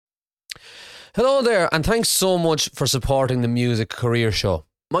Hello there, and thanks so much for supporting the Music Career Show.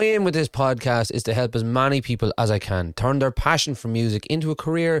 My aim with this podcast is to help as many people as I can turn their passion for music into a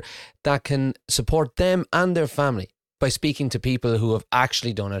career that can support them and their family by speaking to people who have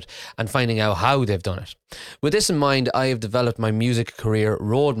actually done it and finding out how they've done it. With this in mind, I have developed my music career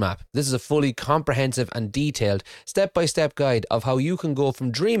roadmap. This is a fully comprehensive and detailed step-by-step guide of how you can go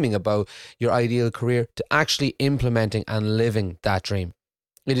from dreaming about your ideal career to actually implementing and living that dream.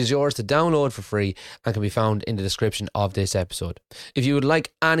 It is yours to download for free and can be found in the description of this episode. If you would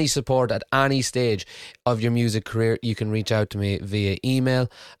like any support at any stage of your music career, you can reach out to me via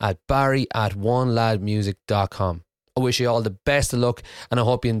email at barry@oneladmusic.com. I wish you all the best of luck, and I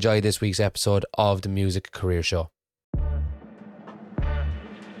hope you enjoy this week's episode of the Music Career Show.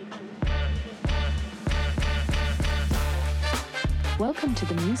 Welcome to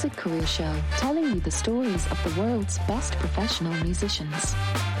the Music Career Show, telling you the stories of the world's best professional musicians.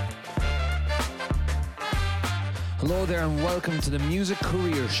 Hello there and welcome to the Music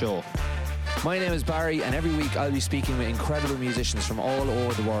Career Show. My name is Barry, and every week I'll be speaking with incredible musicians from all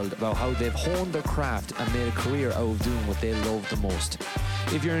over the world about how they've honed their craft and made a career out of doing what they love the most.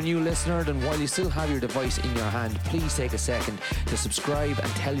 If you're a new listener, then while you still have your device in your hand, please take a second to subscribe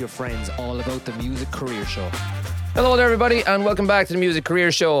and tell your friends all about the Music Career Show. Hello there everybody, and welcome back to the Music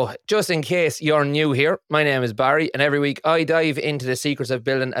Career Show. Just in case you're new here, my name is Barry, and every week I dive into the secrets of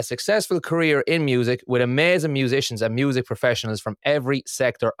building a successful career in music with amazing musicians and music professionals from every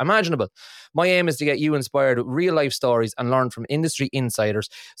sector imaginable. My aim is to get you inspired with real life stories and learn from industry insiders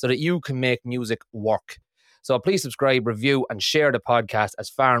so that you can make music work. So please subscribe, review and share the podcast as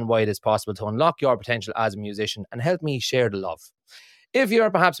far and wide as possible to unlock your potential as a musician and help me share the love. If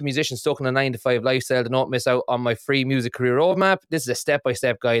you're perhaps a musician stuck in a 9-to-5 lifestyle, do not miss out on my free music career roadmap. This is a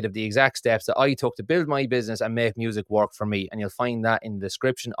step-by-step guide of the exact steps that I took to build my business and make music work for me. And you'll find that in the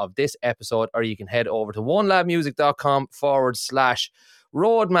description of this episode, or you can head over to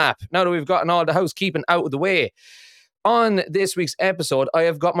oneladmusic.com/roadmap. Now that we've gotten all the housekeeping out of the way, on this week's episode, I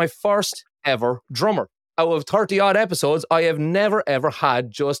have got my first ever drummer. Out of 30 odd episodes, I have never ever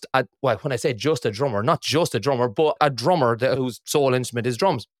had when I say just a drummer, not just a drummer, but a drummer whose sole instrument is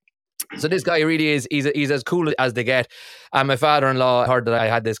drums. So this guy really is, he's as cool as they get. And my father-in-law heard that I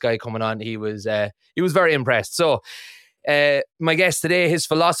had this guy coming on. He was very impressed. So my guest today, his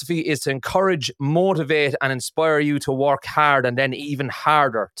philosophy is to encourage, motivate and inspire you to work hard and then even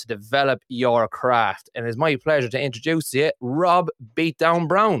harder to develop your craft. And it's my pleasure to introduce to you Rob Beatdown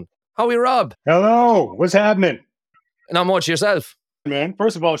Brown. How are you, Rob? Hello. What's happening? Not much. Yourself? Man,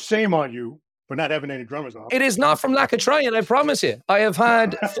 first of all, shame on you for not having any drummers on. It is not from lack of trying, I promise you. I have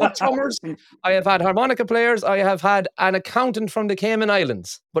had foot drummers, I have had harmonica players, I have had an accountant from the Cayman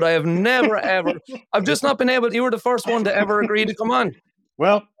Islands, but I have never, ever, I've just not been able, you were the first one to ever agree to come on.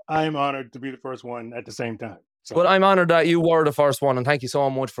 Well, I am honored to be the first one at the same time. So. But I'm honored that you were the first one, and thank you so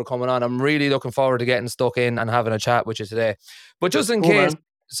much for coming on. I'm really looking forward to getting stuck in and having a chat with you today. But just in case... Man.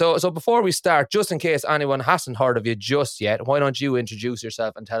 So before we start, just in case anyone hasn't heard of you just yet, why don't you introduce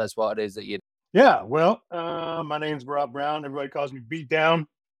yourself and tell us what it is that you do? Yeah, well, my name's Rob Brown. Everybody calls me Beatdown.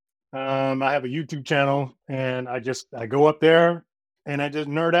 I have a YouTube channel, and I go up there and I just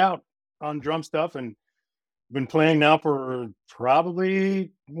nerd out on drum stuff, and been playing now for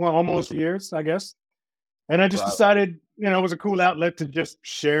probably almost years, I guess. And I just decided, it was a cool outlet to just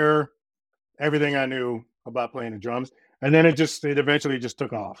share everything I knew about playing the drums. And then it eventually just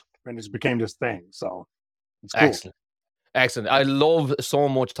took off and it became this thing. So it's cool. Excellent. I love so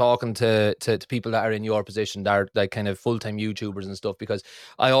much talking to people that are in your position, that are like kind of full-time YouTubers and stuff, because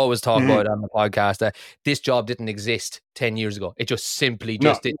I always talk about it on the podcast that this job didn't exist 10 years ago. It just simply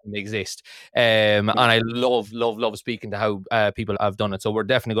didn't exist. And I love speaking to how people have done it. So we're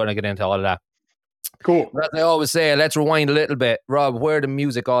definitely going to get into all of that. Cool. But as I always say, let's rewind a little bit. Rob, where did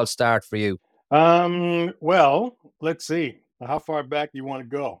music all start for you? Well, let's see. How far back do you want to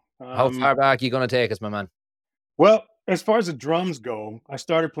go? How far back are you going to take us, my man? Well, as far as the drums go, I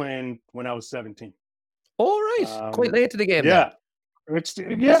started playing when I was 17. All right. Quite late to the game. Yeah.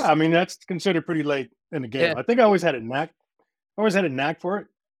 I mean, that's considered pretty late in the game. Yeah. I think I always had a knack. For it.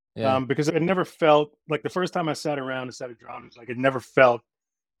 Yeah. Because it never felt like the first time I sat around a set of drums, like it never felt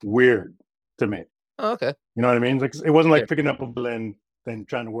weird to me. Oh, okay. You know what I mean? Like it wasn't like picking up a blend and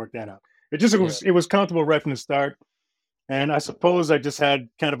trying to work that out. It was comfortable right from the start. And I suppose I just had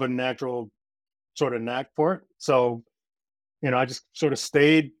kind of a natural sort of knack for it. So, I just sort of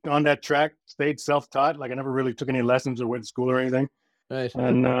stayed on that track, stayed self-taught. Like I never really took any lessons or went to school or anything. Right.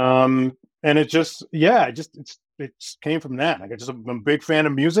 And it just came from that. Like I'm a big fan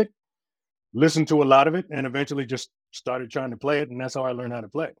of music, listened to a lot of it, and eventually just started trying to play it. And that's how I learned how to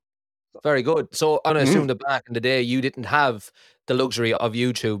play. Very good. So I Mhm. assume that back in the day, you didn't have the luxury of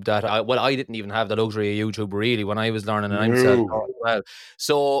YouTube I didn't even have the luxury of YouTube really when I was learning, and I'm self-taught No. as well.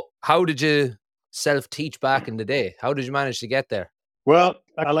 So how did you self-teach back in the day? How did you manage to get there? Well,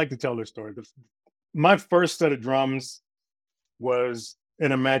 I like to tell this story. My first set of drums was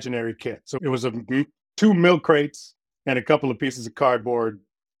an imaginary kit. So it was two milk crates and a couple of pieces of cardboard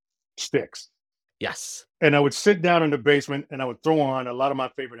sticks. Yes. And I would sit down in the basement and I would throw on a lot of my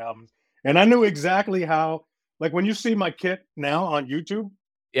favorite albums. And I knew exactly how, like when you see my kit now on YouTube,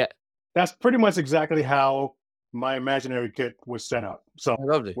 Yeah. that's pretty much exactly how my imaginary kit was set up. So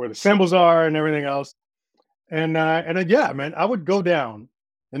Lovely. where the cymbals are and everything else. And then, yeah, man, I would go down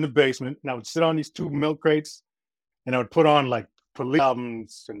in the basement and I would sit on these two milk crates and I would put on like police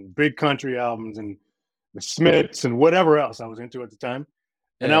albums and big country albums and the Smiths and whatever else I was into at the time.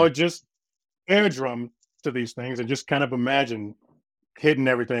 And I Yeah. would just air drum to these things and just kind of imagine hitting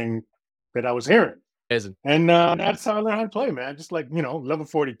everything that I was hearing. Amazing. And that's how I learned how to play, man. Just like, Level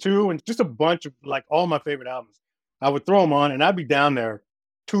 42 and just a bunch of like all my favorite albums. I would throw them on and I'd be down there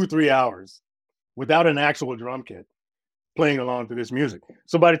 2, 3 hours without an actual drum kit playing along to this music.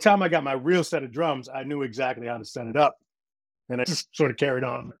 So by the time I got my real set of drums, I knew exactly how to set it up. And I just sort of carried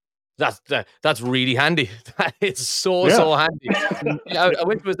on. That's really handy. That is so Yeah. handy. I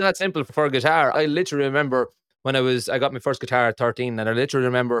wish it was that simple for a guitar. I literally remember when I got my first guitar at 13, and I literally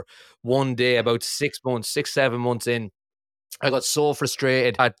remember one day about 6, 7 months in, I got so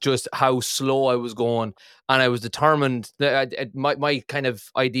frustrated at just how slow I was going, and I was determined that my kind of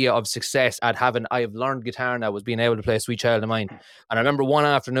idea of success at I have learned guitar now was being able to play Sweet Child of Mine. And I remember one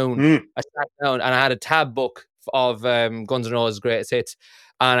afternoon Mm. I sat down and I had a tab book of Guns N' Roses' greatest hits,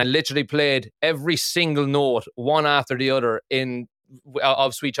 and I literally played every single note one after the other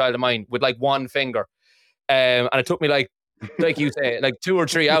of Sweet Child of Mine with like one finger, and it took me like you say, like 2 or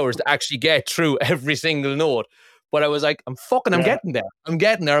 3 hours to actually get through every single note. But I was like, I'm Yeah. getting there. I'm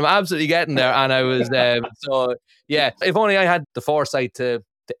getting there. I'm absolutely getting there. And I was, so yeah, if only I had the foresight to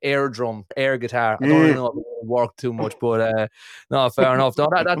air guitar. I don't really Mm. know if it would work too much, but no, fair enough. No,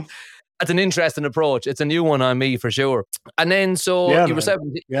 that's an interesting approach. It's a new one on me for sure. And then, so Yeah, you were man.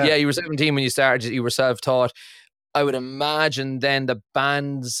 17. Yeah. Yeah, you were 17 when you started. You were self-taught. I would imagine then the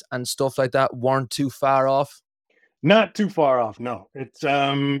bands and stuff like that weren't too far off. Not too far off. No, it's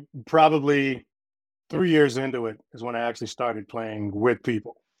probably 3 years into it is when I actually started playing with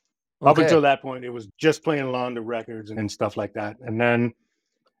people. Up Okay. until that point, it was just playing along the records and stuff like that. And then,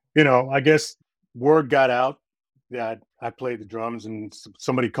 I guess word got out that I played the drums, and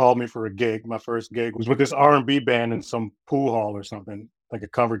somebody called me for a gig. My first gig was with this R&B band in some pool hall or something, like a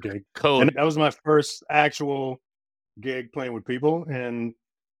cover gig. Cool. And that was my first actual gig playing with people. And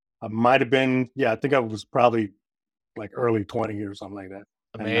I might have been, I think I was probably like early 20s or something like that.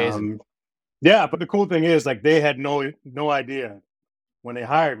 And Amazing. yeah, but the cool thing is, like, they had no idea when they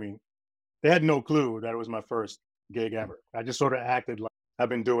hired me. They had no clue that it was my first gig ever. I just sort of acted like I've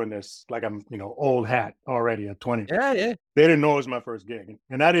been doing this like I'm, old hat already at 20. Yeah, yeah. They didn't know it was my first gig,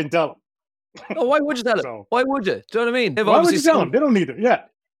 and I didn't tell them. No, why would you tell it? So Why would you? Do you know what I mean? They've why would obviously you tell seen. them? They don't need to. Yeah,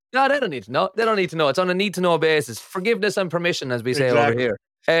 No, they don't need to know. They don't need to know. It's on a need to know basis. Forgiveness and permission, as we say over exactly. here.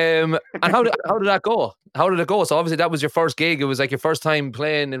 And how did that go? How did it go? So obviously that was your first gig. It was like your first time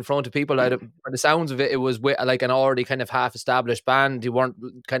playing in front of people. By the sounds of it, it was with like an already kind of half established band. You weren't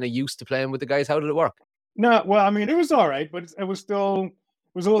kind of used to playing with the guys. How did it work? No, well, I mean, it was all right, but it was still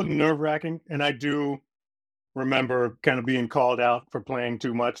a little nerve wracking, and I do remember kind of being called out for playing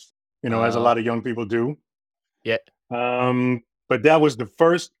too much, as a Uh, lot of young people do. yeah. But that was the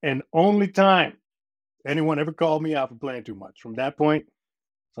first and only time anyone ever called me out for playing too much. From that point,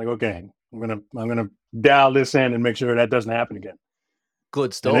 it's like, okay, I'm gonna dial this in and make sure that doesn't happen again. Good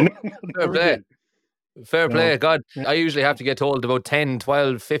And stuff. then Fair never play. did. Fair play. So, God, yeah. I usually have to get told about 10,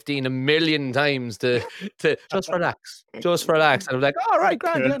 12, 15, a million times to just relax. Just relax. And I'm like, all right,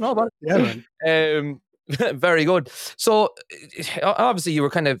 grand, Yeah, yeah, no, but yeah, man. very good. So obviously you were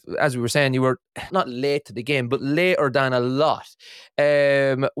kind of, as we were saying, you were not late to the game, but later than a lot.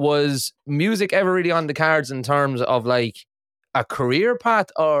 Was music ever really on the cards in terms of like a career path,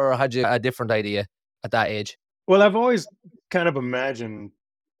 or had you a different idea at that age? Well, I've always kind of imagined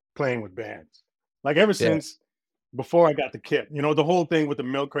playing with bands. Like ever Yeah. since before I got the kit, the whole thing with the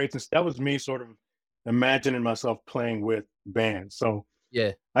milk crates and that was me sort of imagining myself playing with bands. So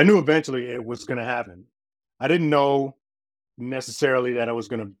Yeah. I knew eventually it was going to happen. I didn't know necessarily that I was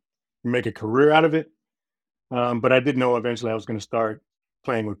going to make a career out of it, but I did know eventually I was going to start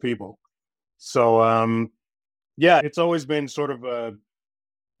playing with people. So yeah, it's always been sort of a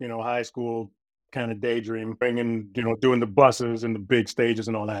high school kind of daydream, bringing doing the buses and the big stages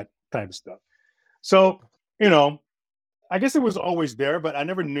and all that. type of stuff. So, you know, I guess it was always there, but I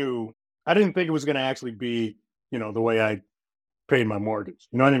never knew. I didn't think it was going to actually be, the way I paid my mortgage.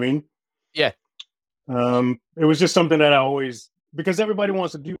 You know what I mean? Yeah. It was just something that I always, because everybody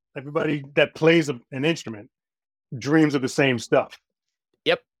wants to do, everybody that plays an instrument dreams of the same stuff.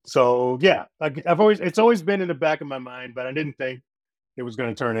 Yep. So yeah, it's always been in the back of my mind, but I didn't think it was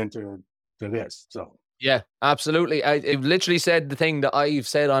going to turn into this. So yeah, absolutely. I've literally said the thing that I've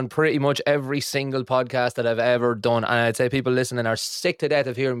said on pretty much every single podcast that I've ever done. And I'd say people listening are sick to death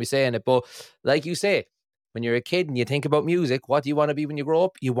of hearing me saying it. But like you say, when you're a kid and you think about music, what do you want to be when you grow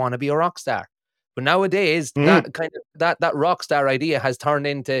up? You want to be a rock star. But nowadays, that kind of that rock star idea has turned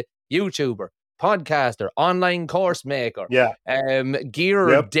into YouTuber, podcaster, online course maker,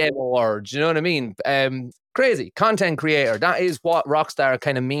 gear demoer. Do you know what I mean? Crazy content creator. That is what rockstar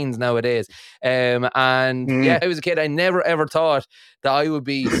kind of means nowadays. Yeah, I was a kid. I never ever thought that I would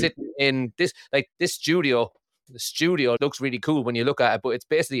be sitting in this studio. The studio looks really cool when you look at it, but it's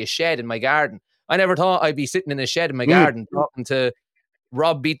basically a shed in my garden. I never thought I'd be sitting in a shed in my garden talking to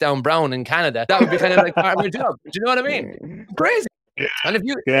Rob Beatdown Brown in Canada. That would be kind of like part of my job. Do you know what I mean? Crazy. And if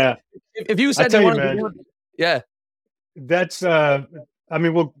you said you wanted to do it, that's I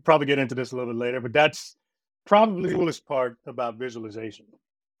mean, we'll probably get into this a little bit later, but that's probably the coolest part about visualization.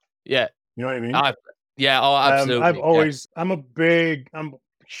 Yeah. You know what I mean? Absolutely. I'm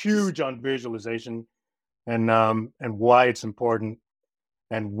huge on visualization and why it's important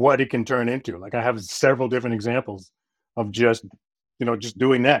and what it can turn into. Like I have several different examples of just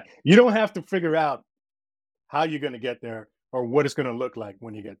doing that. You don't have to figure out how you're going to get there or what it's going to look like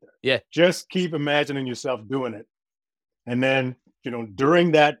when you get there. Yeah. Just keep imagining yourself doing it. And then,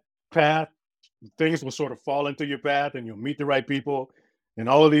 during that path, things will sort of fall into your path and you'll meet the right people and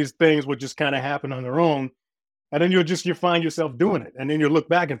all of these things will just kind of happen on their own. And then you'll find yourself doing it. And then you'll look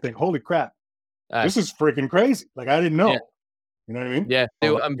back and think, holy crap, this is freaking crazy. Like I didn't know. Yeah. You know what I mean? Yeah.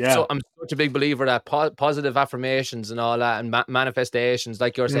 I'm such a big believer that positive affirmations and all that and manifestations,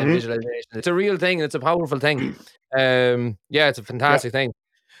 like you're saying, visualization. It's a real thing. It's a powerful thing. It's a fantastic thing.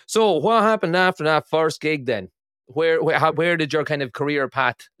 So what happened after that first gig then? Where did your kind of career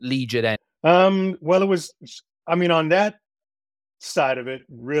path lead you then? Well, it was, on that side of it,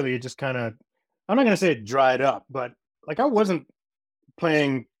 really, it just kind of, I'm not going to say it dried up, but like I wasn't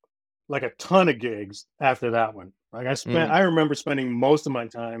playing like a ton of gigs after that one. Like I remember spending most of my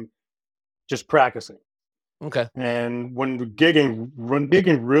time just practicing. Okay. And when gigging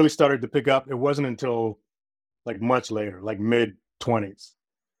really started to pick up, it wasn't until like much later, like mid 20s.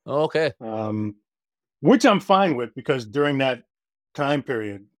 Okay. Which I'm fine with because during that time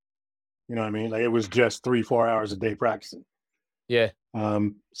period, you know what I mean? Like it was just 3-4 hours a day practicing. Yeah.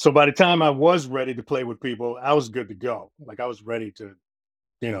 So by the time I was ready to play with people, I was good to go. Like I was ready to,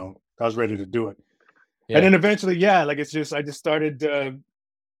 do it. Yeah. And then eventually, I just started,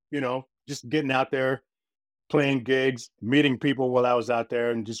 just getting out there, playing gigs, meeting people while I was out there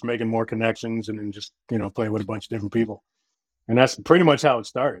and just making more connections and then just, playing with a bunch of different people. And that's pretty much how it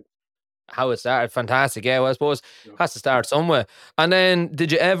started. Fantastic. Yeah, well, I suppose it has to start somewhere. And then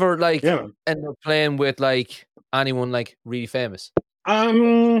did you ever end up playing with like anyone like really famous? I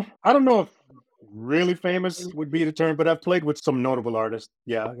don't know if really famous would be the term, but I've played with some notable artists.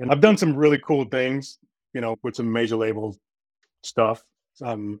 Yeah. And I've done some really cool things, with some major label stuff.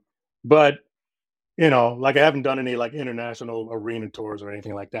 But like I haven't done any like international arena tours or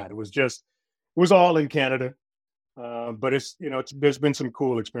anything like that. It was all in Canada. But it's there's been some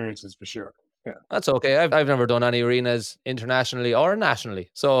cool experiences for sure. Yeah, that's okay. I've never done any arenas internationally or nationally,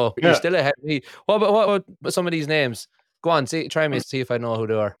 so you're still ahead of me. What about some of these names? Go on, try me, see if I know who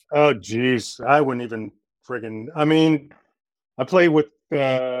they are. Oh, geez, I wouldn't even friggin'. I mean, I play with.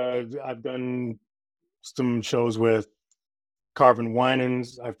 I've done some shows with Carvin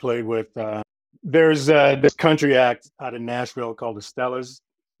Winans. I've played with. There's this country act out of Nashville called the Stellas.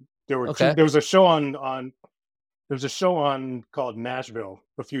 There was a show on. There's a show on called Nashville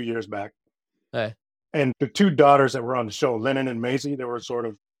a few years back. Hey. And the two daughters that were on the show, Lennon and Maisie, they were sort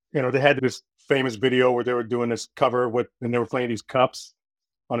of, they had this famous video where they were doing this cover and they were playing these cups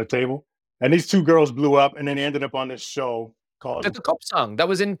on a table. And these two girls blew up and then they ended up on this show called... The cup song that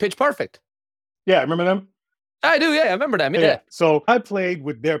was in Pitch Perfect. Yeah, remember them? I do, yeah, I remember them, yeah. So I played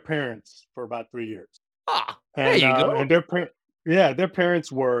with their parents for about 3 years. There you go. And their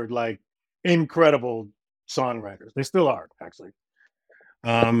parents were like incredible songwriters. They still are, actually.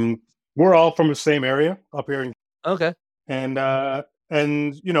 We're all from the same area up here. Okay. And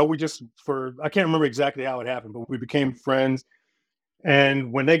we just I can't remember exactly how it happened, but we became friends.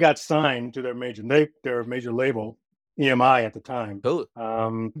 And when they got signed to their major label, EMI at the time. Cool.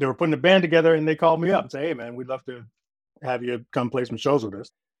 They were putting a band together, and they called me up and say, "Hey, man, we'd love to have you come play some shows with us."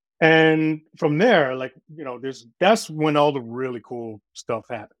 And from there, like, that's when all the really cool stuff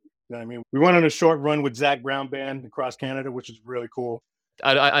happened. You know what I mean? We went on a short run with Zach Brown Band across Canada, which is really cool.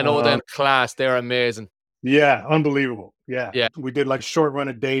 I know them. Class. They're amazing. Yeah, unbelievable. Yeah. Yeah. We did like a short run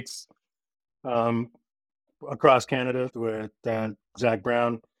of dates across Canada with Zach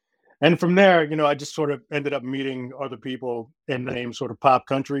Brown. And from there, I just sort of ended up meeting other people in the same sort of pop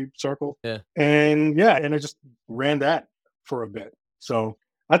country circle. Yeah. And I just ran that for a bit. So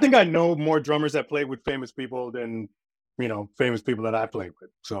I think I know more drummers that play with famous people than, famous people that I played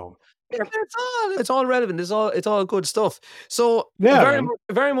with. So yeah, it's all relevant. It's all good stuff. So yeah,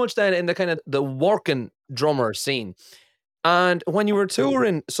 very much then in the kind of the working drummer scene. And when you were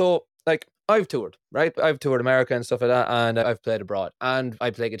touring, so like I've toured, right? I've toured America and stuff like that, and I've played abroad. And I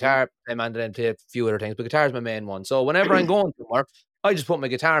play guitar, play mandolin, play a few other things, but guitar is my main one. So whenever I'm going somewhere, I just put my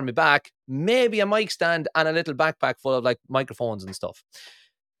guitar in my back, maybe a mic stand and a little backpack full of like microphones and stuff.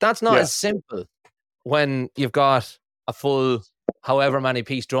 That's not as simple when you've got a full however many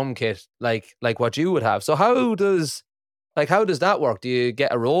piece drum kit like what you would have. So how does that work? Do you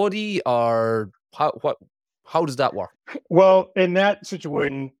get a roadie, or how does that work? Well, in that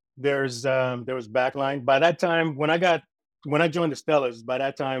situation, there was backline. By that time, when I joined the Stellas, by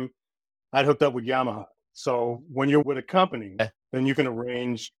that time I'd hooked up with Yamaha. So when you're with a company, then you can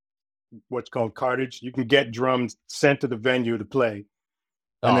arrange what's called cartage. You can get drums sent to the venue to play,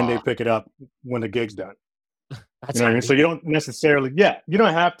 and then they pick it up when the gig's done. That's you know what I mean? So you don't necessarily, you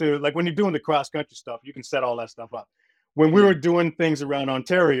don't have to, like when you're doing the cross country stuff, you can set all that stuff up. When we were doing things around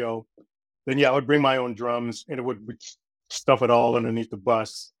Ontario, then I would bring my own drums, and we'd stuff it all underneath the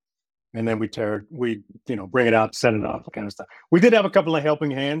bus, and then we bring it out, set it up, kind of stuff. We did have a couple of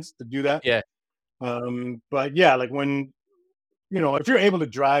helping hands to do that. Yeah. But like when, if you're able to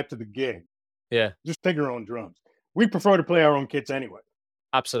drive to the gig, just take your own drums. We prefer to play our own kits anyway.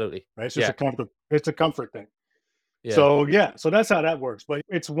 Absolutely. Right. It's just a comfort. It's a comfort thing. Yeah. So that's how that works. But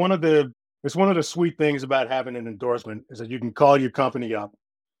it's one of the sweet things about having an endorsement is that you can call your company up,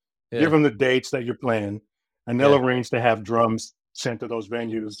 give them the dates that you're playing, and they'll arrange to have drums sent to those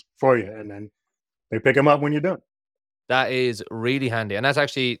venues for you, and then they pick them up when you're done. That is really handy, and that's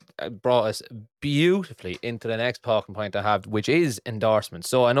actually brought us beautifully into the next talking point I have, which is endorsements.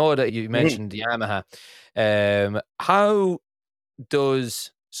 So I know that you mentioned Yamaha. How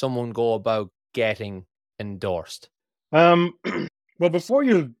does someone go about getting endorsed? Well, before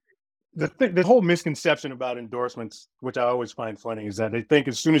the whole misconception about endorsements, which I always find funny, is that they think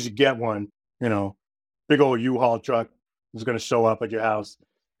as soon as you get one, big old U-Haul truck is going to show up at your house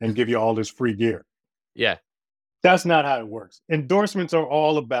and give you all this free gear. Yeah. That's not how it works. Endorsements are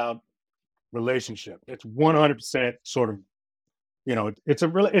all about relationship. It's 100% sort of, it's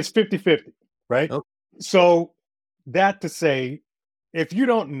 50-50, right? Okay. So that to say, if you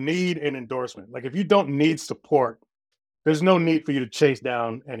don't need an endorsement, like if you don't need support, there's no need for you to chase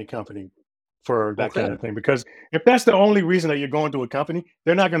down any company for that kind of thing. Because if that's the only reason that you're going to a company,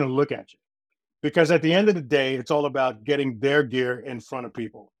 they're not going to look at you. Because at the end of the day, it's all about getting their gear in front of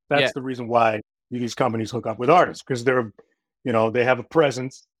people. That's the reason why these companies hook up with artists, because they have a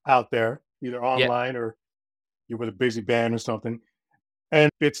presence out there, either online or you're with a busy band or something.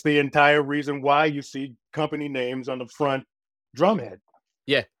 And it's the entire reason why you see company names on the front drum head.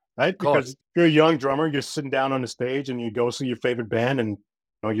 Yeah. Right? Because if you're a young drummer, you're sitting down on the stage and you go see your favorite band, and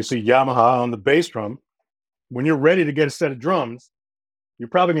you see Yamaha on the bass drum. When you're ready to get a set of drums, you're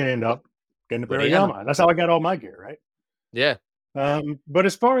probably going to end up getting a pair of Yamaha. That's how I got all my gear, right? Yeah. But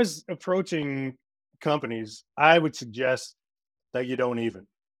as far as approaching companies, I would suggest that you don't even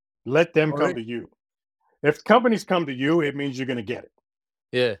let them come to you. If companies come to you, it means you're going to get it.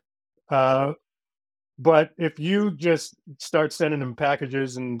 Yeah. But if you just start sending them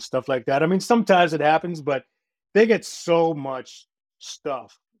packages and stuff like that, I mean, sometimes it happens, but they get so much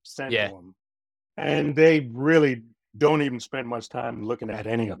stuff sent to them, and they really don't even spend much time looking at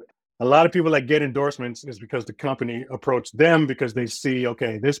any of it. A lot of people that get endorsements is because the company approached them because they see,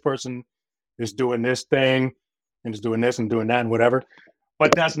 okay, this person is doing this thing and is doing this and doing that and whatever.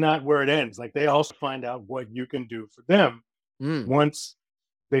 But that's not where it ends. Like, they also find out what you can do for them once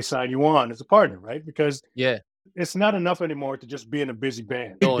they sign you on as a partner, right? Because it's not enough anymore to just be in a busy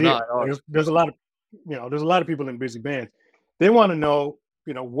band. No, not at all. There's a lot of people in busy bands. They want to know,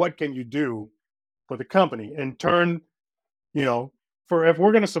 what can you do for the company? In turn, if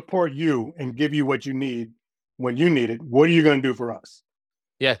we're going to support you and give you what you need when you need it, what are you going to do for us?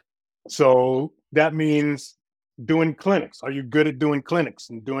 Yeah. So that means doing clinics? Are you good at doing clinics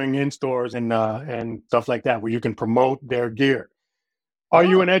and doing in stores and stuff like that where you can promote their gear? Are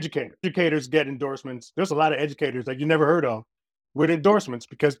you Oh, an educator? Educators get endorsements. There's a lot of educators that you never heard of with endorsements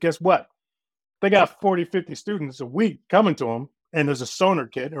because guess what? They got 40, 50 students a week coming to them, and there's a Sonar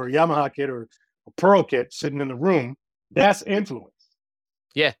kit or a Yamaha kit or a Pearl kit sitting in the room. That's influence,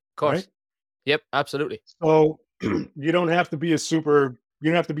 yeah, of right? course. Yep, absolutely. So you don't have to be you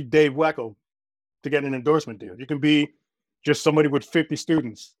don't have to be Dave Weckel to get an endorsement deal. You can be just somebody with 50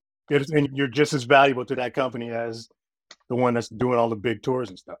 students, and you're just as valuable to that company as the one that's doing all the big tours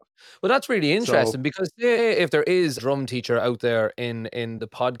and stuff. Well, that's really So, interesting because if there is a drum teacher out there in the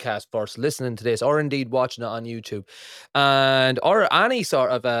podcast first listening to this, or indeed watching it on YouTube, and or any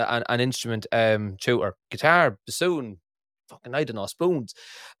sort of an instrument tutor, guitar, bassoon, fucking I don't know, spoons,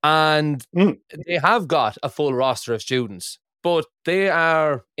 and mm, they have got a full roster of students, but they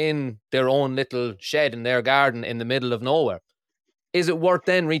are in their own little shed in their garden in the middle of nowhere. Is it worth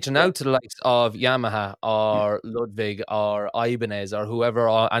then reaching yeah. out to the likes of Yamaha or Ludwig or Ibanez or whoever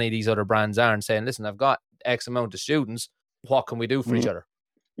any of these other brands are and saying, listen, I've got X amount of students. What can we do for each Mhm. other?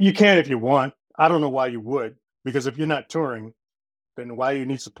 You can if you want. I don't know why you would, because if you're not touring, then why you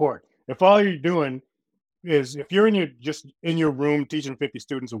need support? If all you're doing is if you're in your just in your room teaching 50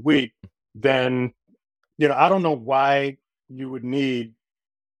 students a week, then I don't know why you would need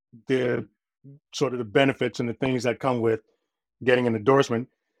the sort of the benefits and the things that come with getting an endorsement,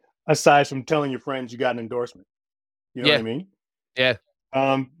 aside from telling your friends you got an endorsement. You know what I Yeah, mean?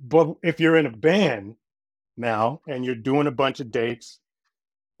 yeah, But if you're in a band now and you're doing a bunch of dates,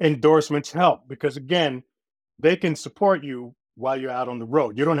 endorsements help because again, they can support you while you're out on the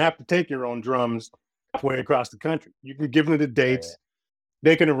road. You don't have to take your own drums halfway across the country. You can give them the yeah, dates.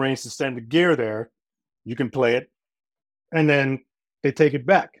 They can arrange to send the gear there. You can play it, and then they take it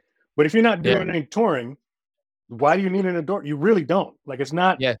back. But if you're not yeah, doing any touring, why do you need an endorsement? You really don't. Like it's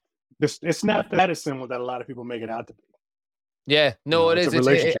not yeah. this. It's not that as simple that a lot of people make it out to be. Yeah, no, it It's a is.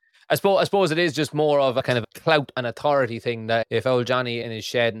 relationship. I suppose it is just more of a kind of clout and authority thing that if old Johnny in his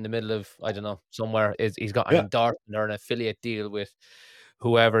shed in the middle of, I don't know, somewhere he's got an Yeah. endorsement or an affiliate deal with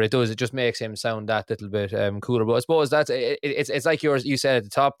whoever it does, it just makes him sound that little bit cooler. But I suppose that's it's like you said at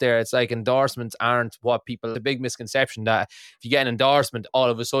the top there. It's like endorsements aren't what people. The big misconception that if you get an endorsement, all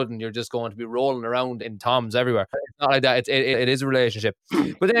of a sudden you're just going to be rolling around in toms everywhere. It's not like that. It is a relationship.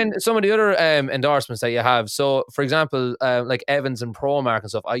 But then some of the other endorsements that you have. So for example, like Evans and ProMark and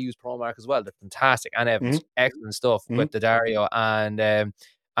stuff. I use ProMark as well. They're fantastic, and Hmm. Evans, excellent stuff Hmm. with the Dario and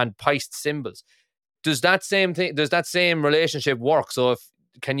Peist cymbals. Does that same relationship work? So if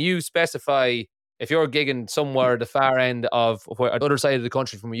can you specify if you're gigging somewhere the far end of where the other side of the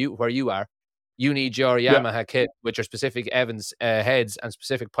country from where you are, you need your Yeah. Yamaha kit with your specific Evans heads and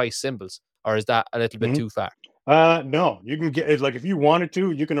specific Pice cymbals, or is that a little bit Hmm. too far? No, you can get it like if you wanted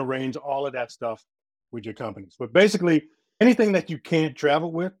to, you can arrange all of that stuff with your companies. But basically, anything that you can't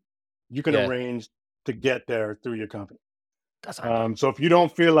travel with, you can Yeah, arrange to get there through your company. that's handy. So if you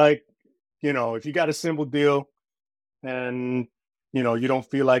don't feel like, if you got a symbol deal and you don't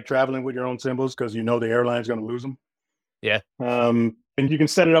feel like traveling with your own symbols because the airline's going to lose them, Yeah, and you can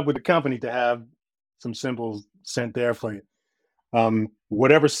set it up with the company to have some symbols sent there for you.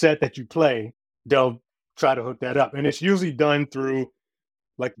 Whatever set that you play, they'll try to hook that up, and it's usually done through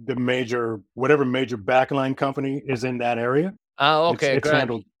like whatever major backline company is in that area. It's okay, it's grand.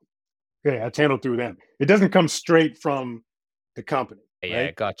 handled, yeah, it's handled through them. It doesn't come straight from the company, Yeah,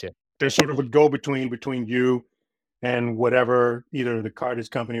 right? gotcha. There's sort of a go between you and whatever either the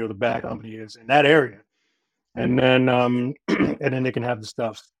cardist company or the back company is in that area, and then and then they can have the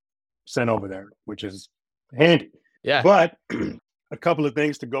stuff sent over there, which is handy. Yeah, But a couple of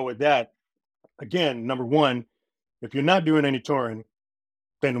things to go with that. Again, number one, if you're not doing any touring,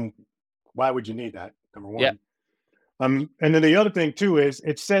 then why would you need that? Number yeah. one. And then the other thing too is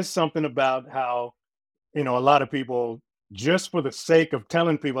it says something about how a lot of people, just for the sake of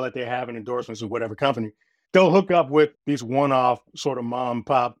telling people that they have an endorsements with whatever company, they'll hook up with these one-off sort of mom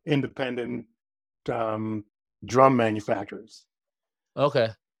pop independent um, drum manufacturers Okay.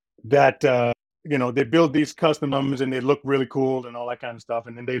 that they build these custom drums and they look really cool and all that kind of stuff,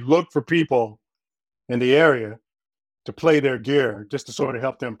 and then they look for people in the area to play their gear just to sort of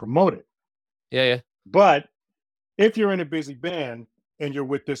help them promote it. Yeah, yeah. But if you're in a busy band and you're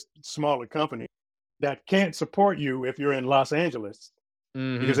with this smaller company that can't support you if you're in Los Angeles because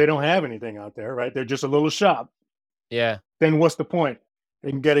Mm-hmm. they don't have anything out there, right? They're just a little shop. Yeah, Then what's the point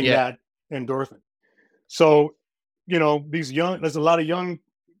in getting yeah, that endorsement? So, there's a lot of young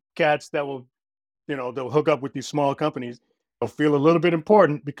cats that will, they'll hook up with these small companies. They'll feel a little bit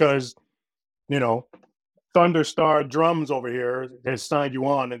important because, you know, Thunderstar Drums over here has signed you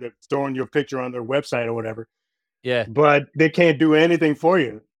on and they're throwing your picture on their website or whatever, Yeah. but they can't do anything for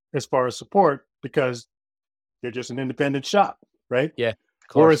you as far as support because they're just an independent shop, right? Yeah. Of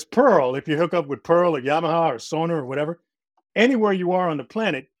course. Whereas Pearl, if you hook up with Pearl or Yamaha or Sonar or whatever, anywhere you are on the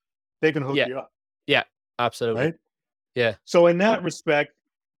planet, they can hook Yeah. you up, Yeah. Absolutely. right? Yeah. So in that respect,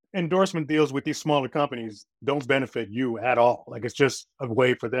 endorsement deals with these smaller companies don't benefit you at all. Like it's just a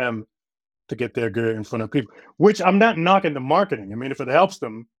way for them to get their good in front of people, which I'm not knocking the marketing. I mean, if it helps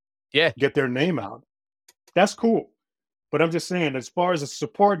them Yeah. get their name out, that's cool. But I'm just saying, as far as the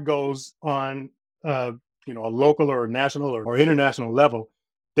support goes on, uh, a local or national or international level,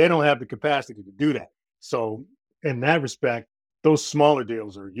 they don't have the capacity to do that. So in that respect, those smaller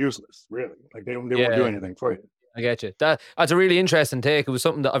deals are useless, really. Like they won't do Yeah. anything for you. I get you. That's a really interesting take. It was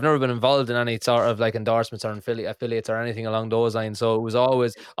something that I've never been involved in any sort of like endorsements or affiliates or anything along those lines. So it was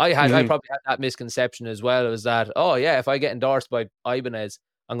always I Mhm. probably had that misconception as well. It was that, oh yeah, if I get endorsed by Ibanez,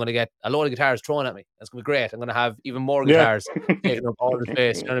 I'm gonna get a load of guitars thrown at me. That's gonna be great. I'm gonna have even more Yeah. guitars taking up all the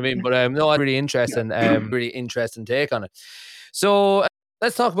space. You know what I mean? But no, really Yeah. interesting, really interesting take on it. So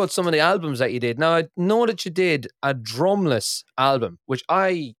let's talk about some of the albums that you did. Now I know that you did a drumless album, which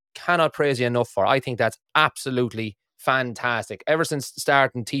I cannot praise you enough for. I think that's absolutely fantastic. Ever since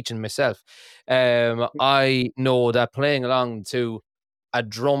starting teaching myself, I know that playing along to a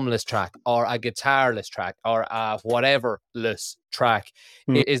drumless track or a guitarless track or a whateverless track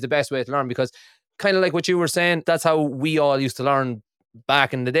Mm. is the best way to learn, because kind of like what you were saying, that's how we all used to learn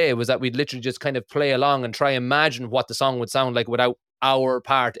back in the day, was that we'd literally just kind of play along and try imagine what the song would sound like without our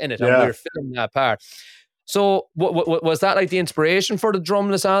part in it, and Yeah. we're filling that part. So what was that like the inspiration for the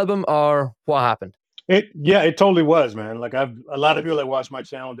drumless album, or what happened? It totally was, man. Like a lot of people that watch my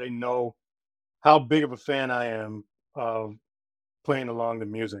channel, they know how big of a fan I am of playing along the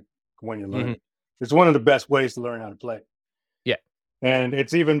music when you're Hmm. learning. It's one of the best ways to learn how to play. Yeah, And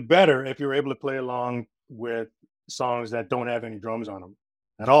it's even better if you're able to play along with songs that don't have any drums on them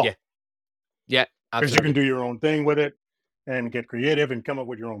at yeah, all, yeah, because you can absolutely. do your own thing with it and get creative and come up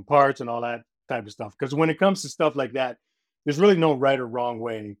with your own parts and all that type of stuff. Because when it comes to stuff like that, there's really no right or wrong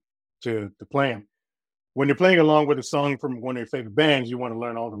way to play them. When you're playing along with a song from one of your favorite bands, you want to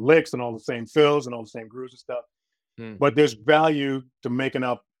learn all the licks and all the same fills and all the same grooves and stuff. Mm. But there's value to making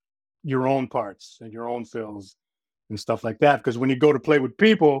up your own parts and your own fills and stuff like that. Because when you go to play with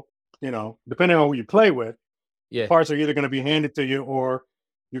people, depending on who you play with, Yeah, parts are either going to be handed to you or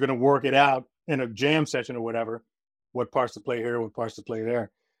you're going to work it out in a jam session or whatever, what parts to play here, what parts to play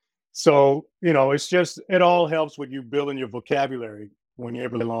there. So, it's just, it all helps with you building your vocabulary when you're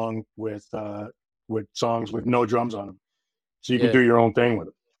able to along with songs with no drums on them. So you can yeah. do your own thing with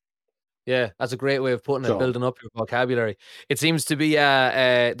it. Yeah, that's a great way of putting it, So, building up your vocabulary. It seems to be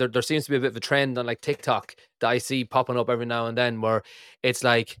there seems to be a bit of a trend on like TikTok that I see popping up every now and then, where it's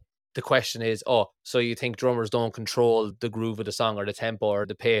like the question is, oh, so you think drummers don't control the groove of the song or the tempo or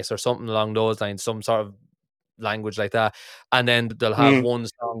the pace or something along those lines, some sort of language like that. And then they'll have mm, one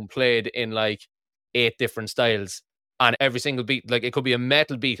song played in like 8 different styles, and every single beat, like it could be a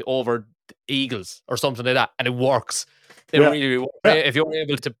metal beat over Eagles or something like that, and it works. It yeah, really works. yeah, If you're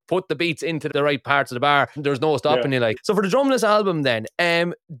able to put the beats into the right parts of the bar, there's no yeah. stopping you. Like, so for the drumless album, then,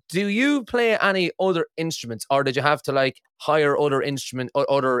 do you play any other instruments, or did you have to like hire other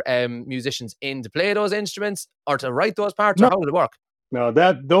other musicians in to play those instruments or to write those parts, or No, how did it work? no,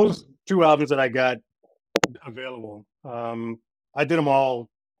 that those two albums that I got available, I did them all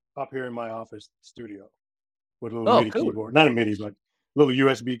up here in my office studio with a little Oh, MIDI cool. keyboard, not a MIDI, but a little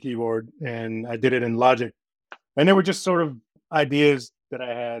USB keyboard, and I did it in Logic. And they were just sort of ideas that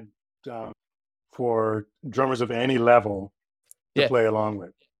I had um, for drummers of any level to Yeah, play along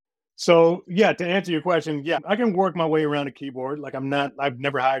with. So yeah, to answer your question, yeah, I can work my way around a keyboard. Like I've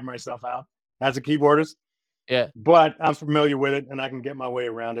never hired myself out as a keyboardist, yeah, but I'm familiar with it and I can get my way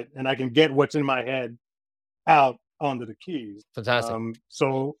around it and I can get what's in my head out onto the keys. fantastic.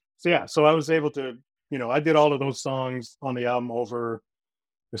 So yeah, so I was able to, I did all of those songs on the album over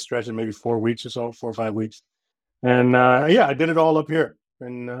the stretch of maybe 4 weeks or so, 4 or 5 weeks. And yeah, I did it all up here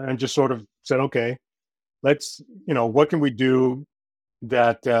and just sort of said, okay, let's, what can we do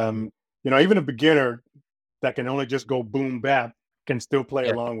that, even a beginner that can only just go boom bap can still play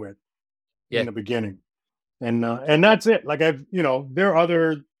Yeah, along with in yeah, the beginning. And that's it. Like there are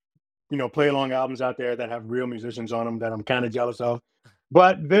other, play along albums out there that have real musicians on them that I'm kind of jealous of.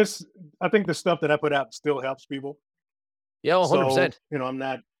 But I think the stuff that I put out still helps people. yeah, So, 100%. I'm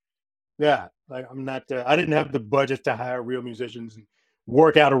not, yeah, like I'm not, I didn't have the budget to hire real musicians and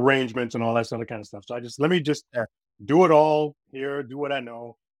work out arrangements and all that other kind of stuff. So let me just Yeah. do it all here, do what I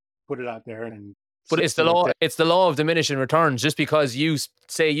know, put it out there and But it's the law. It's the law of diminishing returns. Just because you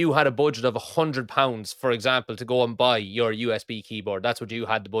say you had a budget of £100, for example, to go and buy your USB keyboard, that's what you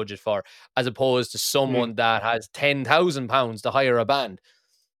had the budget for, as opposed to someone that has £10,000 to hire a band.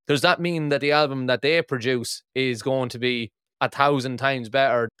 Does that mean that the album that they produce is going to be 1,000 times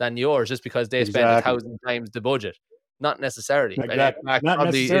better than yours just because they spend 1,000 times the budget? Not necessarily. Exactly.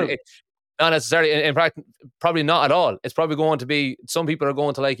 Not necessarily. In fact, probably not at all. It's probably going to be, some people are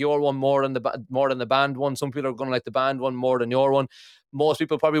going to like your one more than the band one. Some people are going to like the band one more than your one. Most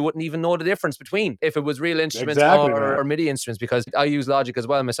people probably wouldn't even know the difference between if it was real instruments or MIDI instruments, because I use Logic as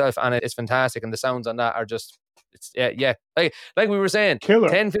well myself, and it's fantastic, and the sounds on that are just, it's like we were saying, killer.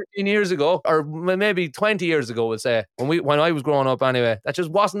 10, 15 years ago, or maybe 20 years ago, we'll say, when I was growing up anyway, that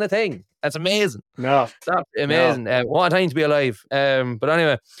just wasn't a thing. That's amazing. No. That's amazing. No. What a time to be alive. But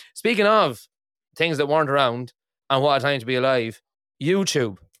anyway, speaking of things that weren't around and what a time to be alive,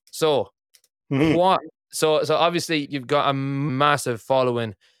 YouTube. So what? So obviously you've got a massive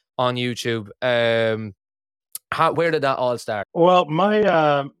following on YouTube. Where did that all start? Well,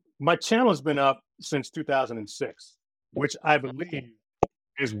 my channel has been up since 2006, which I believe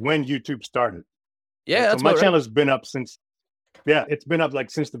is when YouTube started. Yeah, that's so my channel has been up since. Yeah, it's been up like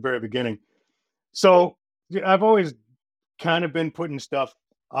since the very beginning. So I've always kind of been putting stuff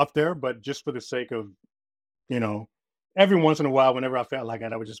up there, but just for the sake of, every once in a while, whenever I felt like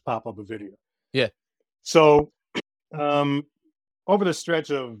it, I would just pop up a video. Yeah. So over the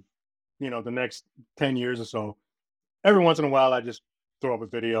stretch of, the next 10 years or so, every once in a while, I just throw up a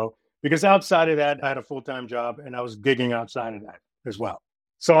video, because outside of that, I had a full-time job and I was gigging outside of that as well.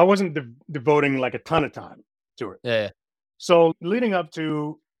 So I wasn't devoting like a ton of time to it. Yeah. So leading up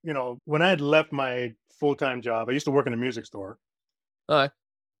to, when I had left my full-time job, I used to work in a music store. All right.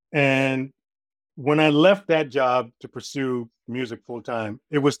 And when I left that job to pursue music full-time,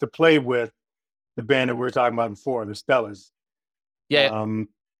 it was to play with the band that we were talking about before, the Stellas. Yeah.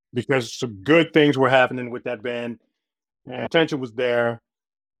 Because some good things were happening with that band and potential was there.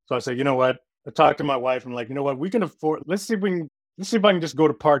 So I said, you know what? I talked to my wife and I'm like, you know what? We can afford, let's see if I can just go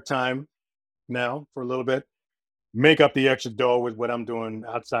to part-time now for a little bit, make up the extra dough with what I'm doing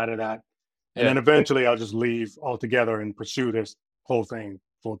outside of that. And then eventually I'll just leave altogether and pursue this whole thing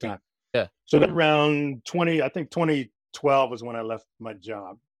full time. Yeah. So then around 2012 was when I left my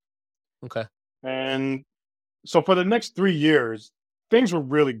job. Okay. And so for the next 3 years, things were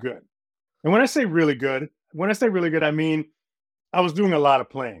really good. And when I say really good, I mean, I was doing a lot of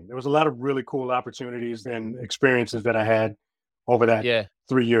playing. There was a lot of really cool opportunities and experiences that I had over that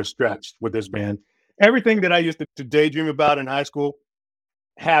 3-year stretch with this band. Everything that I used to daydream about in high school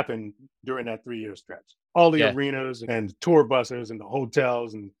happened during that 3-year stretch. All the arenas and tour buses and the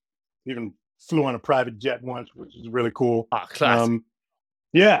hotels, and even flew on a private jet once, which was really cool. Classic.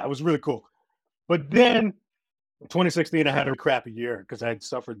 Yeah, it was really cool. But then in 2016, I had a crappy year because I had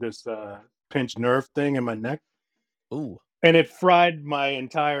suffered this pinched nerve thing in my neck. Ooh. And it fried my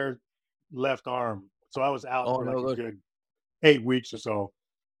entire left arm. So I was out for a good 8 weeks or so.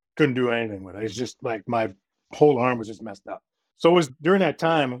 Couldn't do anything with it. It's just like my whole arm was just messed up. So it was during that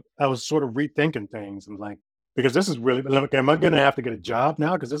time I was sort of rethinking things and like, because this is really, like, am I going to have to get a job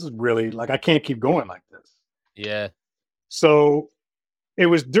now? Because this is really like, I can't keep going like this. Yeah. So it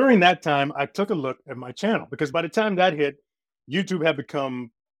was during that time I took a look at my channel, because by the time that hit, YouTube had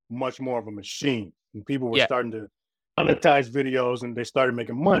become much more of a machine and people were starting to monetize videos and they started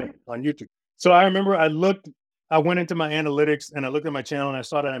making money on YouTube. So I remember I went into my analytics and I looked at my channel and I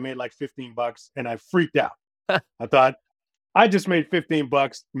saw that I made like $15 and I freaked out. I thought, I just made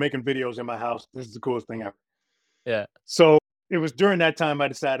 $15 making videos in my house. This is the coolest thing ever. Yeah. So it was during that time I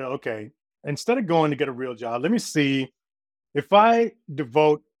decided, okay, instead of going to get a real job, let me see if I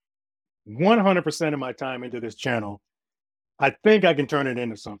devote 100% of my time into this channel, I think I can turn it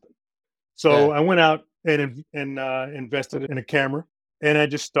into something. So I went out and invested in a camera, and I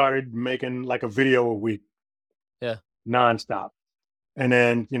just started making like a video a week. Yeah. Nonstop. And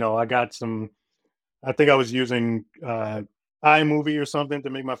then, I got I think I was using iMovie or something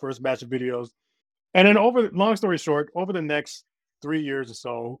to make my first batch of videos. And then long story short, over the next 3 years or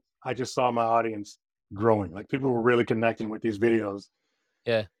so, I just saw my audience growing. Like people were really connecting with these videos.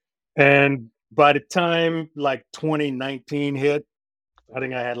 Yeah. And by the time like 2019 hit, I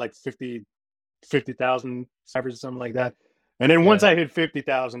think I had like 50,000 subscribers or something like that. And then once I hit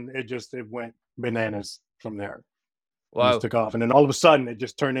 50,000, it went bananas from there. Wow. It just took off. And then all of a sudden it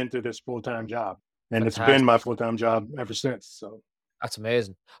just turned into this full-time job. And It's been my full-time job ever since. So That's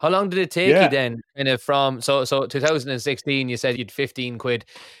amazing. How long did it take you Yeah. then? Kind of from so 2016, you said you'd 15 quid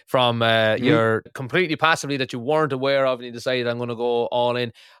from Mhm. your completely passively that you weren't aware of, and you decided I'm going to go all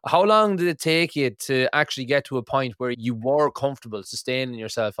in. How long did it take you to actually get to a point where you were comfortable sustaining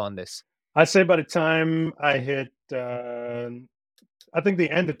yourself on this? I'd say by the time I hit, I think the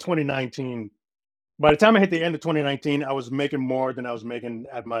end of 2019. By the time I hit the end of 2019, I was making more than I was making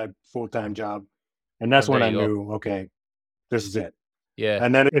at my full time job, and that's And when there I you go. knew, okay, this is it. Yeah,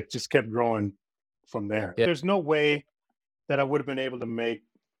 And then it just kept growing from there. yeah, There's no way that I would have been able to make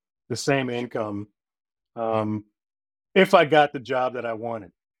the same income um, if I got the job that I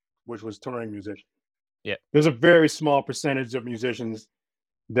wanted, which was touring musician. yeah, There's a very small percentage of musicians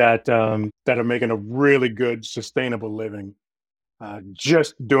that are making a really good, sustainable living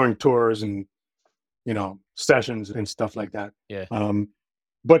just doing tours and sessions and stuff like that. yeah. Um,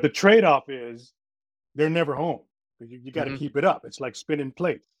 but the trade off is they're never home. You got to Hmm. keep it up. It's like spinning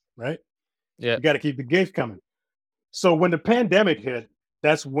plates, right? Yeah, You got to keep the gigs coming. So when the pandemic hit,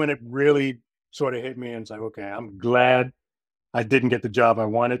 that's when it really sort of hit me. And it's like, okay, I'm glad I didn't get the job I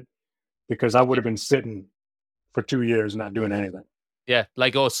wanted because I would yeah, have been sitting for 2 years not doing anything. yeah.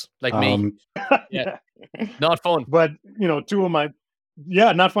 Like us, like me. Um, Yeah, yeah. not fun. But two of my,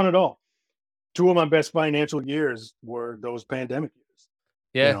 yeah, not fun at all. Two of my best financial years were those pandemic years.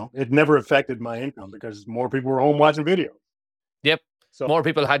 Yeah. It never affected my income because more people were home watching video. Yep. So, More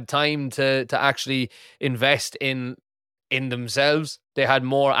people had time to actually invest in themselves. They had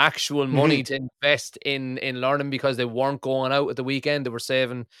more actual money mhm, to invest in learning because they weren't going out at the weekend. They were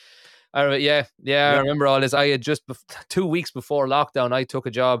saving. Yeah, yeah. I yeah, remember all this. I had just 2 weeks before lockdown, I took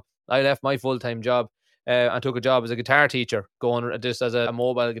a job. I left my full time job. And took a job as a guitar teacher, going just as a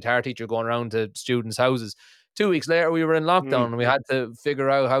mobile guitar teacher, going around to students' houses. 2 weeks later, we were in lockdown, mm, and we had to figure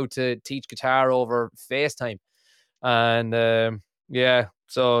out how to teach guitar over FaceTime. And yeah,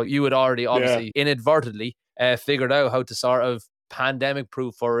 so you had already yeah, obviously inadvertently figured out how to sort of pandemic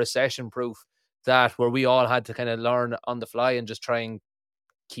proof or recession proof that, where we all had to kind of learn on the fly and just try and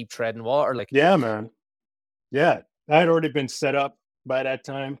keep treading water. Like, yeah, man. Yeah, I had already been set up by that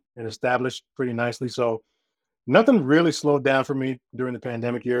time and established pretty nicely. So nothing really slowed down for me during the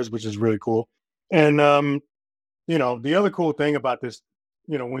pandemic years, which is really cool. And the other cool thing about this,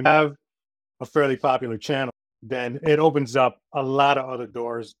 when you have a fairly popular channel, then it opens up a lot of other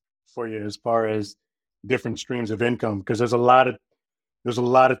doors for you as far as different streams of income because there's a lot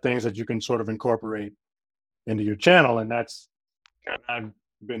of things that you can sort of incorporate into your channel, and that's kind of what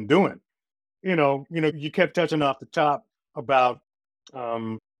I've been doing. You kept touching off the top about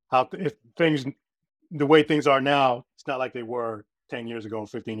how if things the way things are now, it's not like they were 10 years ago,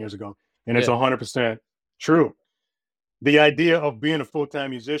 15 years ago, and it's yeah, 100% true. The idea of being a full-time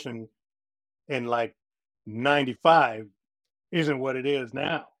musician in like 95 isn't what it is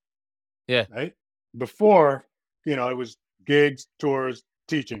now, yeah, right? Before, it was gigs, tours,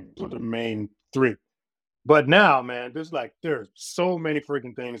 teaching were the main three. But now, man, there's so many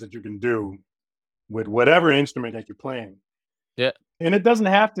freaking things that you can do with whatever instrument that you're playing. yeah. And it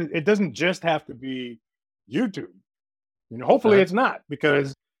doesn't just have to be YouTube. Hopefully Uh-huh. it's not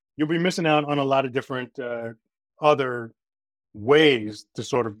because you'll be missing out on a lot of different other ways to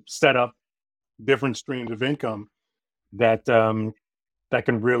sort of set up different streams of income that that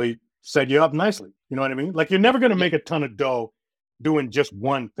can really set you up nicely. You know what I mean? Like you're never going to Yeah, make a ton of dough doing just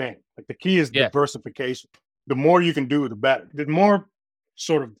one thing. Like the key is yeah, diversification. The more you can do, the better. The more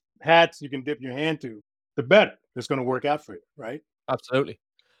sort of hats you can dip your hand to, the better. It's going to work out for you, right? absolutely.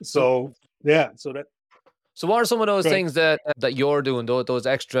 So, So yeah, so that so what are some of those good. things that you're doing? Those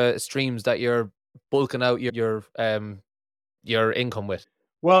extra streams that you're bulking out your income with?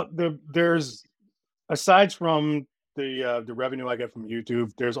 Well, there's aside from the revenue I get from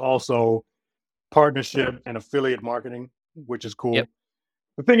YouTube, there's also partnership and affiliate marketing, which is Yep. cool.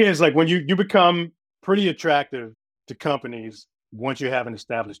 The thing is, like when you become pretty attractive to companies once you have an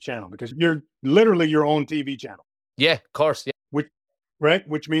established channel because you're literally your own TV channel, Yeah, of course. Yeah, which right,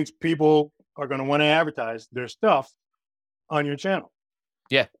 which means people are going to want to advertise their stuff on your channel.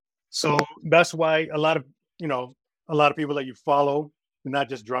 yeah, So that's why a lot of people that you follow, not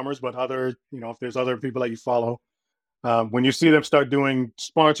just drummers, but if there's other people that you follow, when you see them start doing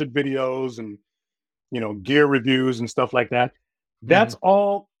sponsored videos and gear reviews and stuff like that, hmm, that's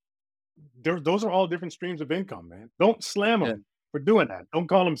all. Those are all different streams of income, man. Don't slam yeah, them for doing that. Don't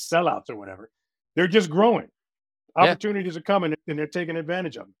call them sellouts or whatever. They're just growing. yeah. Opportunities are coming and they're taking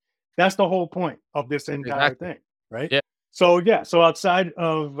advantage of them. That's the whole point of this entire Exactly. thing, right? Yeah, So yeah, so outside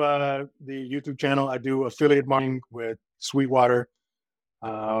of the YouTube channel, I do affiliate marketing with Sweetwater,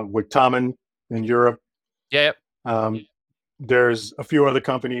 with Tommen in Europe. yeah, Um, there's a few other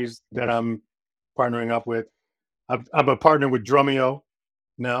companies that I'm partnering up with. I'm a partner with Drumeo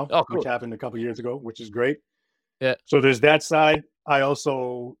now, Oh, which cool. happened a couple years ago, which is great. Yeah, So there's that side. I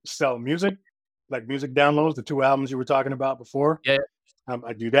also sell music, like music downloads, the two albums you were talking about before. yeah,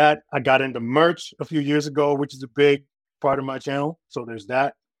 I do that. I got into merch a few years ago, which is a big part of my channel. So there's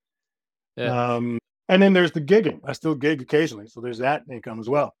that. yeah, Um, and then there's the gigging. I still gig occasionally. So there's that income as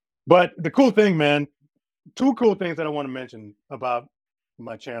well. But the cool thing, man, two cool things that I want to mention about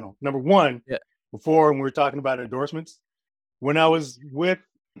my channel. Number one, yeah, before when we were talking about endorsements, when I was with,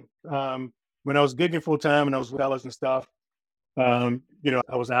 when I was gigging full time and I was with Ellis and stuff, I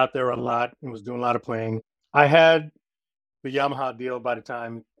was out there a lot and was doing a lot of playing. I had the Yamaha deal by the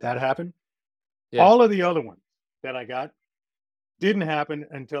time that happened. yeah. All of the other ones that I got didn't happen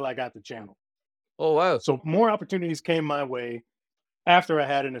until I got the channel. Oh, wow. So more opportunities came my way after I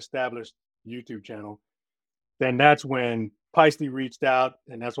had an established YouTube channel. Then that's when Peisty reached out,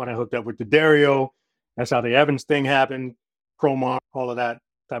 and that's when I hooked up with the Dario. That's how the Evans thing happened, Promar, all of that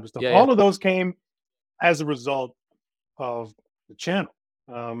type of stuff. Yeah, yeah, All of those came as a result of the channel.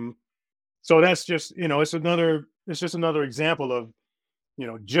 So that's just it's just another example of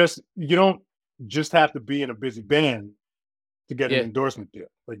just you don't just have to be in a busy band to get an yeah. endorsement deal.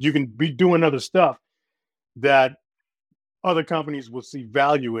 Like you can be doing other stuff that other companies will see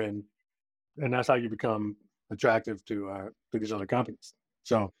value in, and that's how you become attractive to these other companies.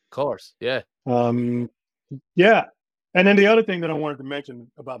 So Of course. Yeah, um, yeah, and then the other thing that I wanted to mention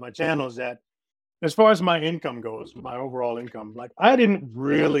about my channel is that as far as my income goes, my overall income, like I didn't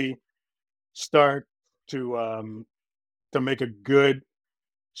really start to make a good,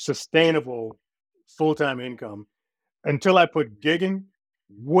 sustainable full time income until I put gigging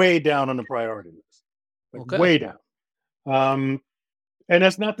way down on the priority list, like okay. way down. Um, and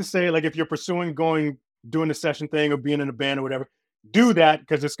that's not to say like if you're pursuing doing the session thing or being in a band or whatever, do that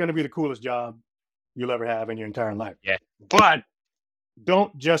because it's going to be the coolest job you'll ever have in your entire life. Yeah, But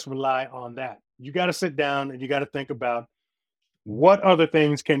don't just rely on that. You got to sit down and you got to think about what other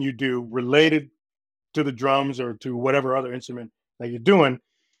things can you do related to the drums or to whatever other instrument that you're doing.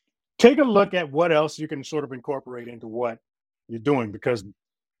 Take a look at what else you can sort of incorporate into what you're doing because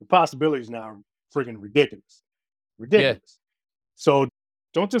the possibilities now are freaking ridiculous. yeah, Ridiculous. So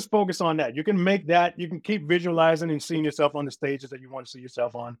don't just focus on that. You can make that, you can keep visualizing and seeing yourself on the stages that you want to see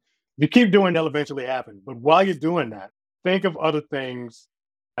yourself on. If you keep doing, that'll eventually happen. But while you're doing that, think of other things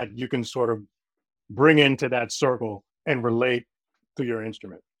that you can sort of bring into that circle and relate to your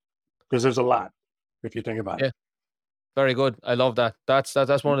instrument. Because there's a lot if you think about it. yeah. Very good. I love that. That's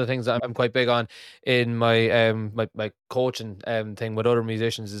one of the things that I'm quite big on in my my coaching thing with other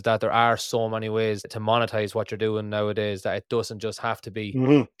musicians is that there are so many ways to monetize what you're doing nowadays that it doesn't just have to be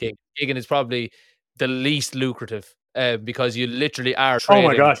Mhm. gig. Gigging is probably the least lucrative because you literally are Oh my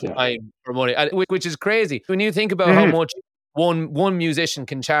trading gosh, yeah. time for money, and which is crazy when you think about how Mhm. much one musician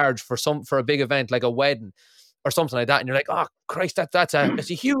can charge for a big event like a wedding or something like that, and you're like, oh Christ, it's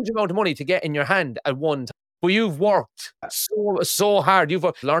a huge amount of money to get in your hand at one time. But you've worked so hard. You've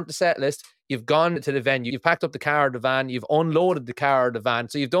learned the set list. You've gone to the venue. You've packed up the car or the van. You've unloaded the car or the van.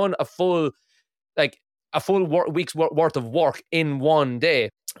 So you've done like a full week's worth of work in one day,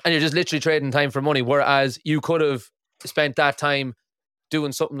 and you're just literally trading time for money. Whereas you could have spent that time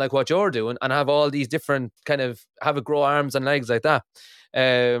doing something like what you're doing and have all these different kind of have it grow arms and legs like that.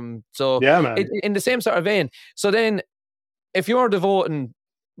 So Yeah, man. in the same sort of vein. So then, if you're devoting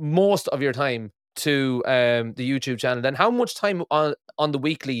most of your time to the YouTube channel, then how much time on the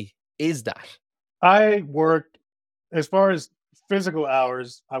weekly is that? I work, as far as physical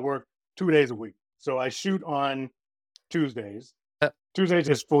hours, I work 2 days a week. So I shoot on Tuesdays. Uh, Tuesdays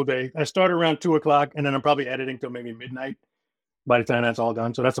is full day. I start around 2 o'clock and then I'm probably editing till maybe midnight by the time that's all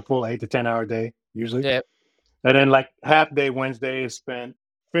done. So that's a full 8 to 10 hour day usually. yeah, And then like half day Wednesday is spent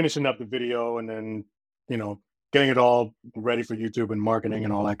finishing up the video and then, you know, getting it all ready for YouTube and marketing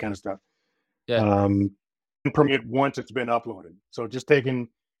and all that kind of stuff. yeah, Um, and premiere it once it's been uploaded. So just taking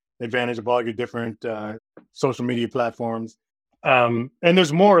advantage of all your different social media platforms. And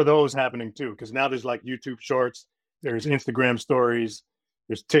there's more of those happening too, because now there's like YouTube Shorts, there's Instagram Stories,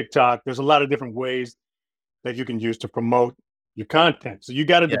 there's TikTok. There's a lot of different ways that you can use to promote your content. So you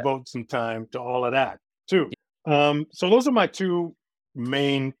got to yeah, devote some time to all of that too. So those are my two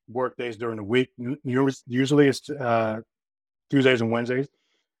main work days during the week. Usually it's Tuesdays and Wednesdays.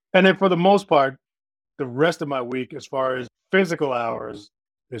 And then for the most part, the rest of my week, as far as physical hours,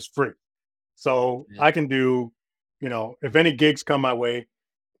 is free. So yeah, I can do, if any gigs come my way,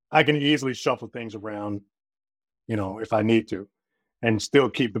 I can easily shuffle things around, if I need to, and still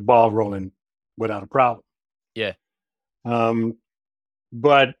keep the ball rolling without a problem. yeah.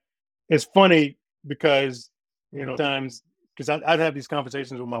 But it's funny because, times, because I'd have these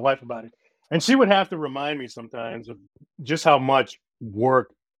conversations with my wife about it. And she would have to remind me sometimes of just how much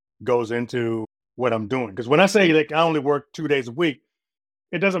work goes into what I'm doing. Because when I say like I only work 2 days a week,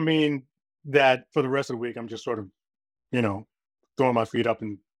 it doesn't mean that for the rest of the week I'm just sort of, you know, throwing my feet up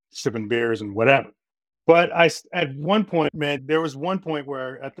and sipping beers and whatever. But at one point, man, there was one point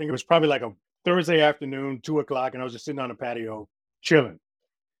where I think it was probably like a Thursday afternoon, 2 o'clock, and I was just sitting on the patio chilling.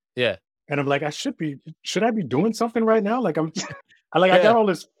 Yeah. And I'm like, should I be doing something right now? Like I Yeah. got all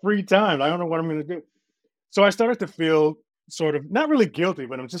this free time. I don't know what I'm gonna do. So I started to feel sort of not really guilty,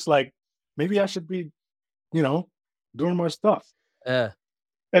 but I'm just like, maybe I should be, you know, doing more stuff. Yeah.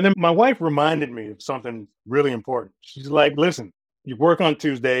 And then my wife reminded me of something really important. She's like, listen, you work on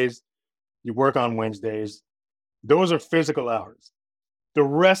Tuesdays, you work on Wednesdays. Those are physical hours. The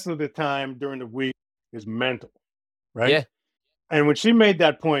rest of the time during the week is mental, right? Yeah. And when she made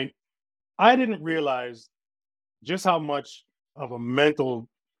that point, I didn't realize just how much of a mental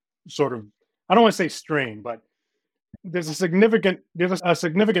sort of, I don't want to say strain, but there's a significant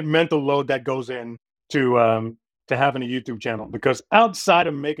mental load that goes in to having a YouTube channel, because outside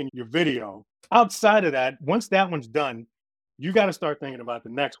of making your video, outside of that, once that one's done, you got to start thinking about the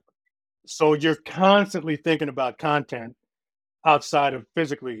next one. So you're constantly thinking about content outside of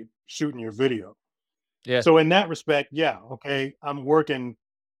physically shooting your video. Yeah. So in that respect, yeah, okay, I'm working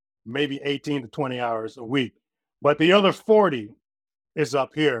maybe 18 to 20 hours a week, but the other 40 is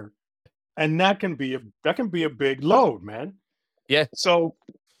up here, and that can be a big load, man. Yeah. So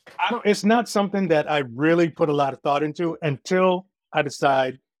I don't. It's not something that I really put a lot of thought into until I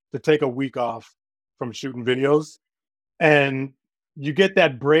decide to take a week off from shooting videos, and you get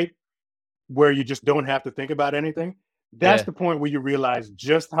that break where you just don't have to think about anything. That's Yeah. the point where you realize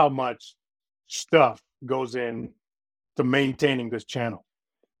just how much stuff goes in to maintaining this channel.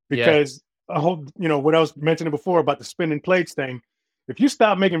 Yeah. Because a whole, what I was mentioning before about the spinning plates thing. If you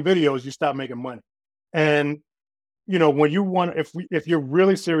stop making videos, you stop making money. And when you want, if you're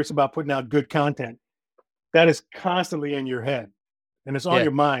really serious about putting out good content, that is constantly in your head and it's on Yeah.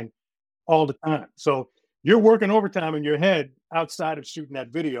 your mind all the time. So you're working overtime in your head outside of shooting that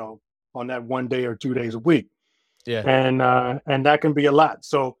video on that 1 day or 2 days a week, Yeah. and that can be a lot.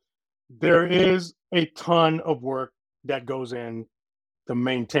 So there is a ton of work that goes in to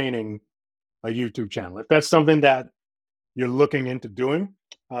maintaining a YouTube channel. If that's something that you're looking into doing,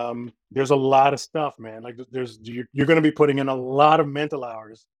 there's a lot of stuff, man. Like you're going to be putting in a lot of mental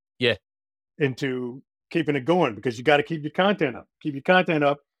hours Yeah. into keeping it going, because you got to keep your content up. Keep your content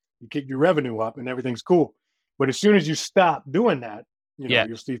up, you keep your revenue up, and everything's cool. But as soon as you stop doing that, Yeah.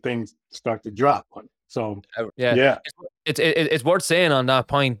 you'll see things start to drop. So Yeah. yeah, It's worth saying on that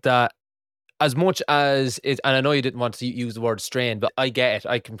point that as much as it, and I know you didn't want to use the word strain, but I get it.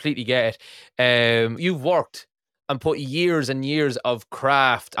 I completely get it. You've worked and put years and years of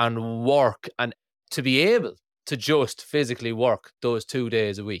craft and work, and to be able to just physically work those 2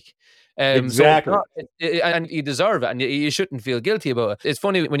 days a week. So it's exactly. not, and you deserve it, and you shouldn't feel guilty about it. It's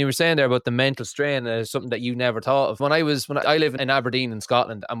funny when you were saying there about the mental strain, something that you never thought of. When I live in Aberdeen in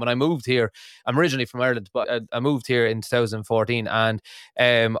Scotland, and when I moved here, I'm originally from Ireland, but I moved here in 2014, and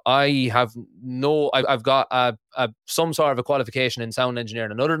I've got some sort of a qualification in sound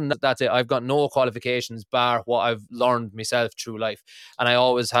engineering, and other than that, that's it. I've got no qualifications bar what I've learned myself through life, and I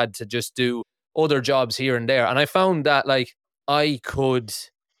always had to just do other jobs here and there, and I found that like I could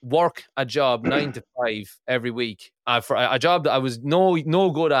work a job 9 to 5 every week for a job that I was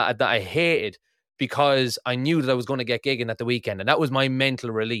no good at, that I hated, because I knew that I was going to get gigging at the weekend, and that was my mental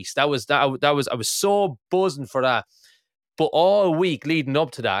release. That was I was so buzzing for that. But all week leading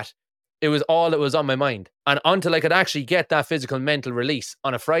up to that, it was all that was on my mind. And until I could actually get that physical mental release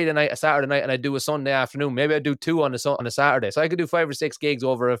on a Friday night, a Saturday night, and I do a Sunday afternoon, maybe I do two on a Saturday. So I could do 5 or 6 gigs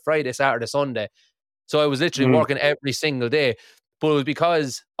over a Friday, Saturday, Sunday. So I was literally Mm, working every single day. But it was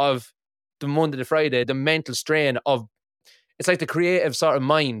because of the Monday to Friday, the mental strain of, it's like the creative sort of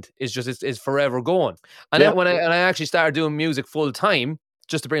mind is forever going. And yeah, then when I actually started doing music full time,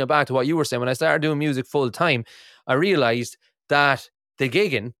 just to bring it back to what you were saying, when I started doing music full time, I realized that the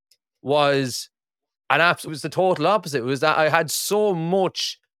gigging was it was the total opposite. It was that I had so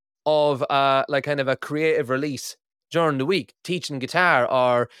much of like kind of a creative release during the week, teaching guitar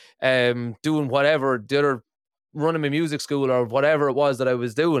or doing whatever the other, running my music school or whatever it was that I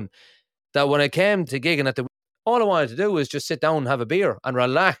was doing, that when I came to gigging at the all I wanted to do was just sit down and have a beer and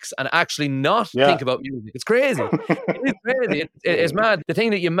relax and actually not Yeah. think about music. It's crazy. It is crazy. It's mad. The thing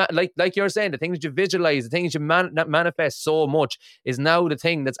that you, like you're saying, the things that you visualize, the things you manifest so much is now the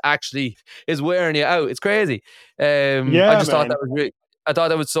thing that's actually is wearing you out. It's crazy. I just thought that was really, I thought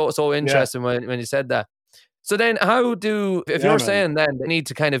that was so interesting when you said that. So then if you're saying then they need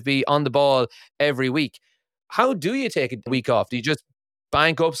to kind of be on the ball every week, how do you take a week off? Do you just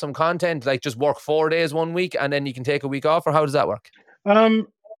bank up some content, like just work 4 days one week and then you can take a week off, or how does that work?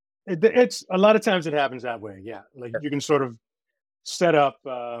 It's a lot of times it happens that way. Yeah. Like you can sort of set up,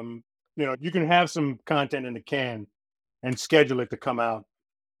 you can have some content in the can and schedule it to come out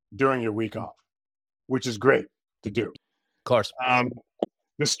during your week off, which is great to do. Of course.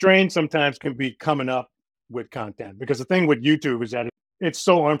 The strain sometimes can be coming up with content because the thing with YouTube is that it's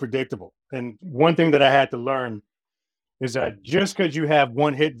so unpredictable. And one thing that I had to learn is that just because you have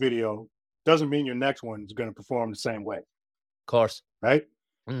one hit video doesn't mean your next one is going to perform the same way. Of course. Right?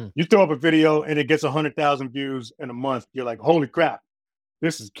 You throw up a video and it gets 100,000 views in a month. You're like, holy crap,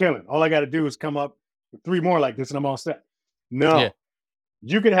 this is killing. All I got to do is come up with 3 more like this and I'm all set. No.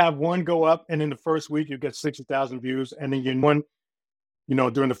 You could have one go up and in the first week you get 60,000 views, and then one,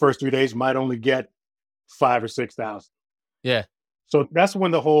 during the first 3 days might only get 5 or 6,000. Yeah. So that's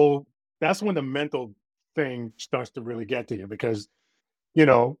when the mental thing starts to really get to you, because you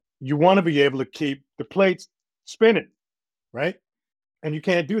want to be able to keep the plates spinning, right? And you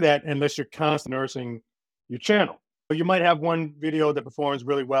can't do that unless you're constantly nursing your channel. You might have one video that performs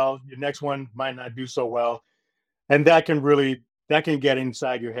really well, your next one might not do so well, and that can get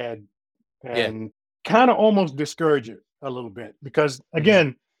inside your head and kind of almost discourage you a little bit, because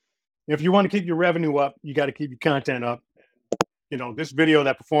again, if you want to keep your revenue up, you got to keep your content up. This video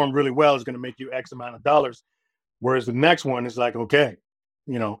that performed really well is going to make you X amount of dollars, whereas the next one is like, okay,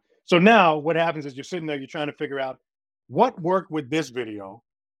 so now what happens is you're sitting there, you're trying to figure out what worked with this video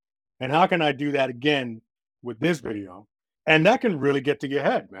and how can I do that again with this video, and that can really get to your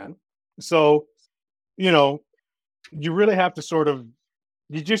head, man. So you really have to sort of,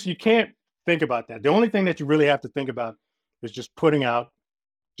 you can't think about that. The only thing that you really have to think about is just putting out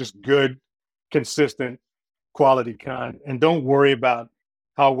just good, consistent, quality content, and don't worry about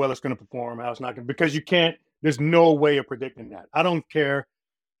how well it's going to perform, how it's not going to, because there's no way of predicting that. I don't care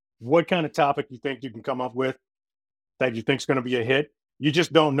what kind of topic you think you can come up with that you think is going to be a hit. You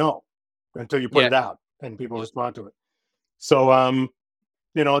just don't know until you put it out and people respond to it. So,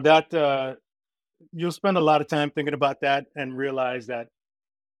 that you'll spend a lot of time thinking about that and realize that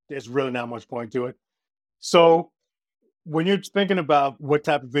there's really not much point to it. So when you're thinking about what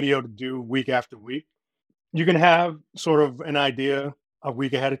type of video to do week after week, you can have sort of an idea a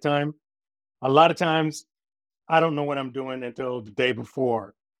week ahead of time. A lot of times I don't know what I'm doing until the day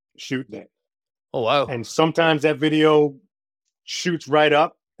before shoot day. Oh, wow. And sometimes that video shoots right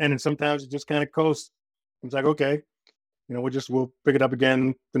up, and then sometimes it just kind of coasts. It's like, okay, we'll pick it up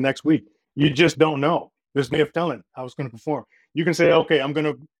again the next week. You just don't know. There's no way of telling how it's going to perform. You can say, okay,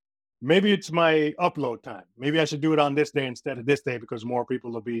 maybe it's my upload time. Maybe I should do it on this day instead of this day because more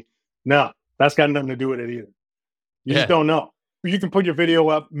people will be. No, that's got nothing to do with it either. You just don't know. You can put your video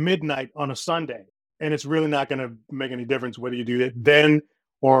up midnight on a Sunday, and it's really not going to make any difference whether you do it then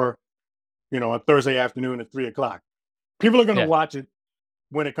or, a Thursday afternoon at 3:00. People are going to watch it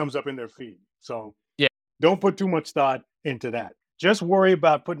when it comes up in their feed. So don't put too much thought into that. Just worry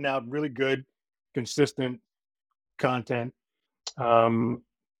about putting out really good, consistent content, and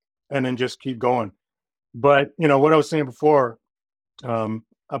then just keep going. But, what I was saying before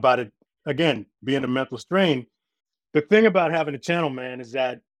about it, again, being a mental strain, the thing about having a channel, man, is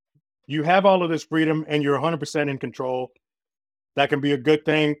that you have all of this freedom and you're 100% in control. That can be a good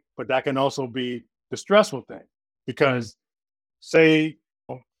thing, but that can also be the stressful thing, because say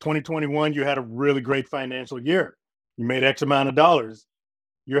 2021, you had a really great financial year. You made X amount of dollars.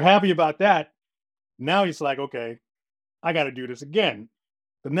 You're happy about that. Now it's like, okay, I got to do this again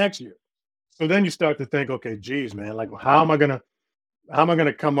the next year. So then you start to think, okay, geez, man, like how am I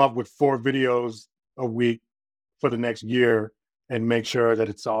gonna come up with 4 videos a week for the next year and make sure that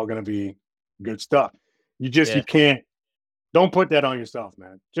it's all gonna be good stuff? You can't. Don't put that on yourself,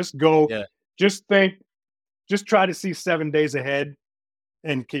 man. Just go. Just think. Just try to see 7 days ahead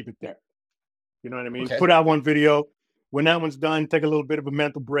and keep it there. You know what I mean? Okay. Put out one video. When that one's done, take a little bit of a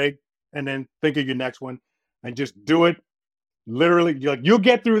mental break and then think of your next one and just do it. Literally, you'll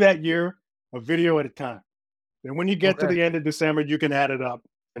get through that year a video at a time. And when you get to the end of December, you can add it up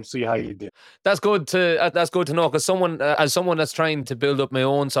and see how you did. That's good to know, because as someone that's trying to build up my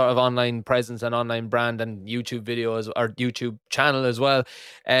own sort of online presence and online brand and YouTube videos or YouTube channel as well.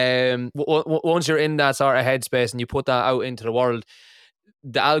 Once you're in that sort of headspace and you put that out into the world,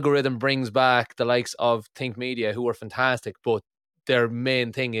 the algorithm brings back the likes of Think Media, who are fantastic, but their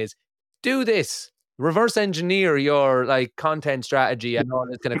main thing is do this. Reverse engineer your like content strategy and all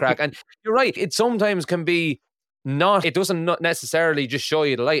this kind of crack. And you're right, it sometimes can be it doesn't not necessarily just show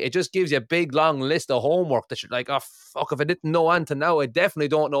you the light. It just gives you a big long list of homework that you're like, oh fuck, if I didn't know anything now, I definitely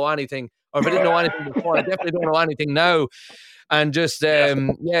don't know anything. Or if I didn't know anything before, I definitely don't know anything now. And just so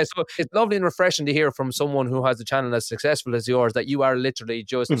it's lovely and refreshing to hear from someone who has a channel as successful as yours that you are literally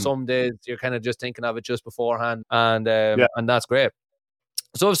just some days you're kind of just thinking of it just beforehand, and that's great.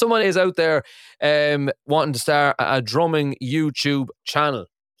 So if someone is out there wanting to start a drumming YouTube channel,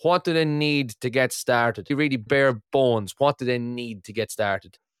 what do they need to get started? Really bare bones. What do they need to get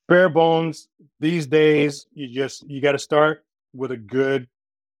started? Bare bones. These days, you got to start with a good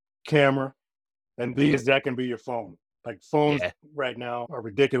camera, and that can be your phone. Like phones right now are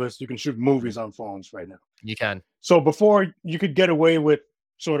ridiculous. You can shoot movies on phones right now. You can. So before you could get away with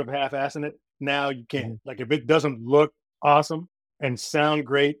sort of half-assing it. Now you can't. Like if it doesn't look awesome and sound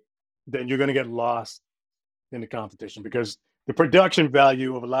great, then you're going to get lost in the competition, because the production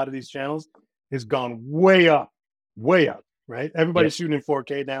value of a lot of these channels has gone way up, right? Everybody's shooting in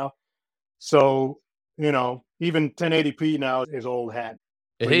 4K now. So, even 1080p now is old hat.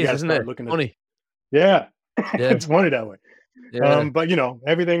 It is, isn't it? Funny. Yeah. It's funny that way. Yeah. But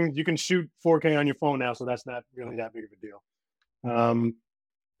everything, you can shoot 4K on your phone now, so that's not really that big of a deal.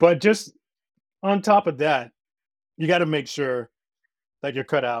 But just on top of that, you got to make sure that you're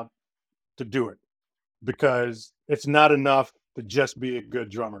cut out to do it, because it's not enough to just be a good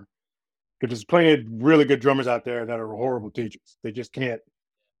drummer. Because there's plenty of really good drummers out there that are horrible teachers. They just can't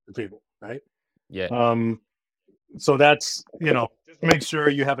the people, right? Yeah. So that's, just make sure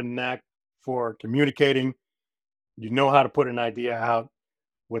you have a knack for communicating. You know how to put an idea out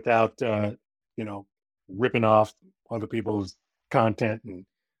without, ripping off other people's content and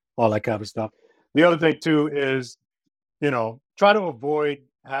all that kind of stuff. The other thing too is, try to avoid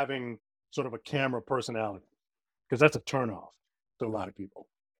having sort of a camera personality, because that's a turnoff to a lot of people.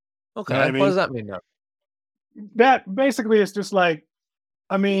 Okay. You know what I mean? What does that mean now? That basically is just like,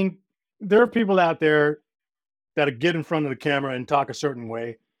 there are people out there that get in front of the camera and talk a certain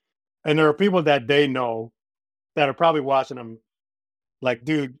way. And there are people that they know that are probably watching them like,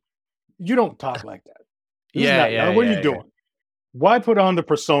 dude, you don't talk like that. What are you doing? Why put on the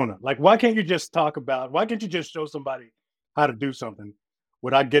persona? Like, why can't you just show somebody how to do something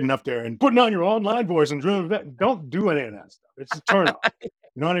without getting up there and putting on your online voice and don't do any of that stuff. It's a turn off. You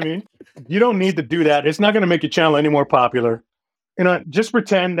know what I mean? You don't need to do that. It's not going to make your channel any more popular. Just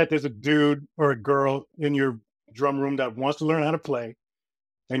pretend that there's a dude or a girl in your drum room that wants to learn how to play,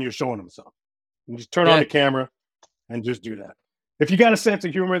 and you're showing them something. And just turn on the camera and just do that. If you got a sense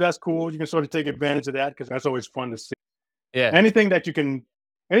of humor, that's cool. You can sort of take advantage of that, because that's always fun to see. Yeah. Anything you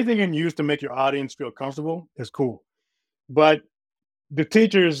can use to make your audience feel comfortable is cool. But the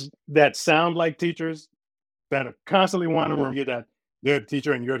teachers that sound like teachers, that are constantly wanting to remind you that they're the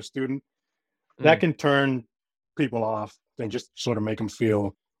teacher and you're the student, that can turn people off and just sort of make them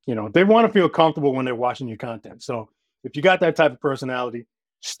feel, they want to feel comfortable when they're watching your content. So if you got that type of personality,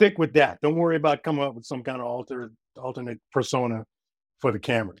 stick with that. Don't worry about coming up with some kind of alternate persona for the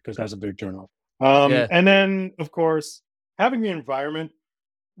camera, because that's a big turnoff. And then, of course, having the environment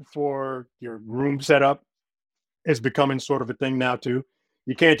for your room set up is becoming sort of a thing now too.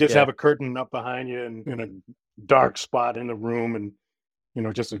 You can't just have a curtain up behind you and in a dark spot in the room and,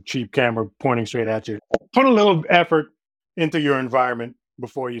 just a cheap camera pointing straight at you. Put a little effort into your environment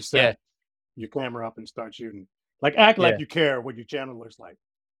before you set your camera up and start shooting. Like, act like you care what your channel looks like.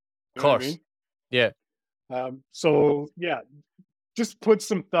 Of course. I mean? Yeah. So just put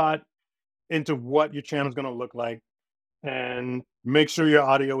some thought into what your channel is going to look like, and make sure your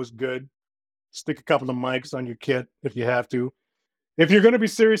audio is good. Stick a couple of mics on your kit if you have to. If you're going to be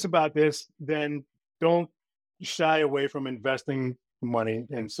serious about this, then don't shy away from investing money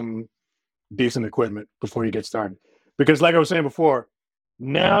in some decent equipment before you get started. Because like I was saying before,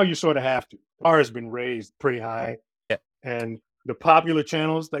 now you sort of have to. The bar has been raised pretty high. Yeah. And the popular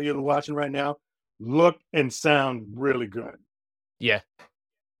channels that you're watching right now look and sound really good. Yeah.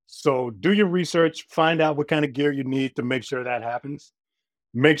 So do your research, find out what kind of gear you need to make sure that happens.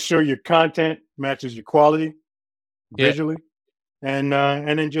 Make sure your content matches your quality visually, and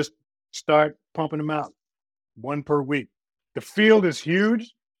then just start pumping them out, one per week. The field is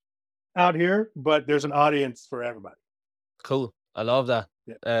huge out here, but there's an audience for everybody. Cool. I love that.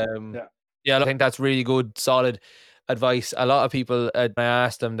 Yeah. Um, Yeah. yeah, I think that's really good, solid advice. A lot of people, I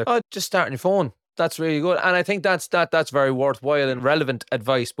ask them, oh, just start on your phone. That's really good, and I think that's very worthwhile and relevant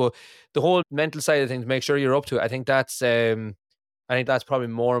advice. But the whole mental side of things, make sure you're up to it. I think that's probably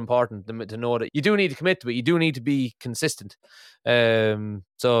more important to know that you do need to commit to it. You do need to be consistent.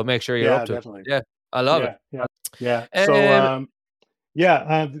 So make sure you're up Yeah, to it. definitely. Yeah, I love it. Yeah. Yeah. Yeah. So, Um,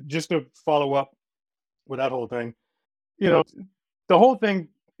 yeah, just to follow up with that whole thing, you know, the whole thing,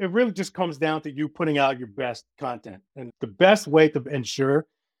 it really just comes down to you putting out your best content. And the best way to ensure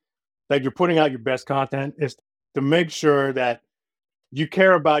that you're putting out your best content is to make sure that you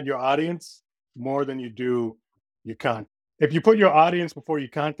care about your audience more than you do your content. If you put your audience before your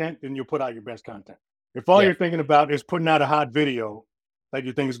content, then you'll put out your best content. If all yeah, you're thinking about is putting out a hot video that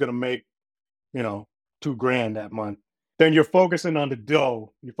you think is going to make, you know, $2,000 that month, then you're focusing on the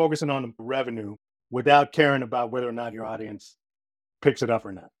dough, you're focusing on the revenue without caring about whether or not your audience picks it up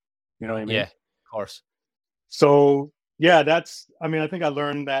or not. You know what I yeah, mean? of course. So yeah, I mean, I think I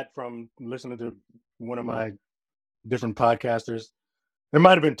learned that from listening to one of my different podcasters. It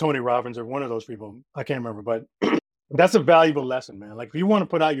might have been Tony Robbins or one of those people. I can't remember, but that's a valuable lesson, man. Like if you want to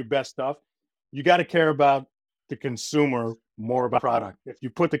put out your best stuff, you got to care about the consumer more about product. If you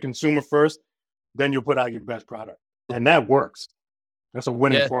put the consumer first, then you'll put out your best product. And that works. That's a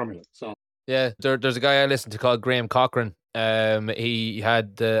winning Yeah. formula. So Yeah, there's a guy I listened to called Graham Cochran. He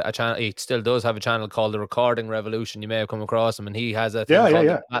had a channel. He still does have a channel called The Recording Revolution. You may have come across him, and he has a thing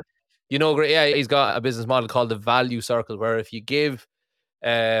called yeah, he's got a business model called the value circle, where if you give,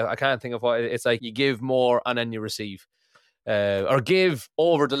 I can't think of what it's like. You give more and then you receive, or give,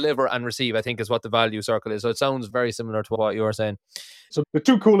 over, deliver, and receive. I think is what the value circle is. So it sounds very similar to what you were saying. So the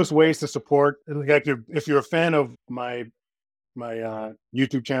two coolest ways to support, like if you're a fan of my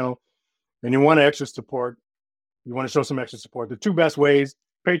YouTube channel and you want extra support, you want to show some extra support, the two best ways,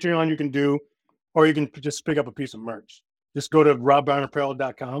 Patreon you can do, or you can just pick up a piece of merch. Just go to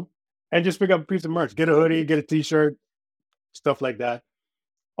robbrownapparel.com and just pick up a piece of merch. Get a hoodie, get a t-shirt, stuff like that.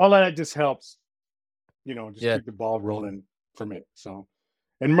 All of that just helps, just keep the ball rolling for me. So,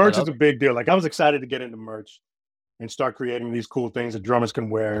 and merch is a big deal. Like I was excited to get into merch and start creating these cool things that drummers can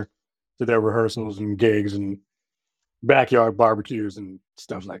wear to their rehearsals and gigs and backyard barbecues and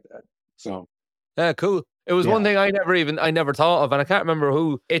stuff like that. So, yeah, cool. It was one thing I never thought of, and I can't remember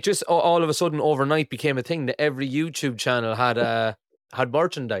who. It just all of a sudden overnight became a thing that every YouTube channel had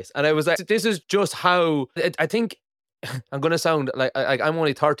merchandise, and I was like, "This is just how." I think I'm gonna sound like I'm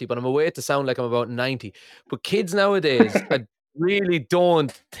only 30, but I'm away to sound like I'm about 90. But kids nowadays, I really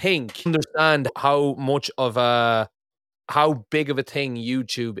don't understand how much of how big of a thing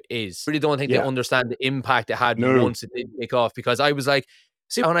YouTube is. I really don't think they understand the impact it had once it did take off. Because I was like,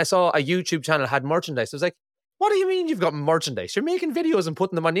 see, when I saw a YouTube channel had merchandise, I was like, what do you mean you've got merchandise? You're making videos and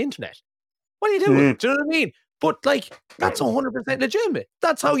putting them on the internet. What are you doing? Do you know what I mean? But like, that's 100% legitimate.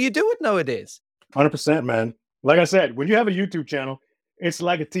 That's how you do it nowadays. 100%, man. Like I said, when you have a YouTube channel, it's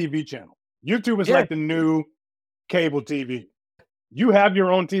like a TV channel. YouTube is like the new cable TV. You have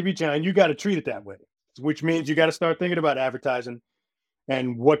your own TV channel and you got to treat it that way, which means you got to start thinking about advertising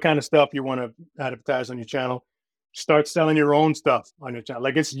and what kind of stuff you want to advertise on your channel. Start selling your own stuff on your channel.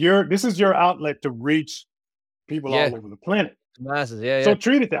 Like this is your outlet to reach people all over the planet. Masses, So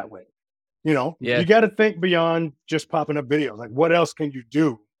treat it that way. You got to think beyond just popping up videos. Like what else can you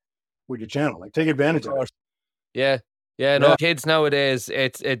do with your channel? Like take advantage of it. No, kids nowadays,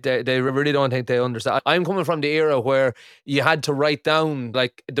 they really don't think they understand. I'm coming from the era where you had to write down,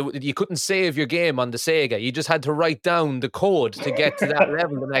 like, you couldn't save your game on the Sega. You just had to write down the code to get to that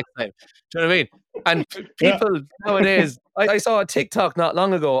level the next time. Do you know what I mean? And people nowadays, I saw a TikTok not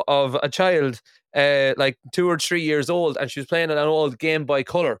long ago of a child, like 2 or 3 years old, and she was playing an old Game Boy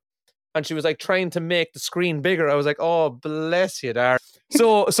Color. And she was like trying to make the screen bigger. I was like, "Oh, bless you, there."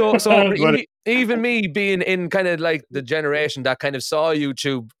 So even me being in kind of like the generation that kind of saw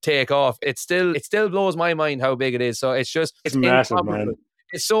YouTube take off, it still blows my mind how big it is. So it's massive, man.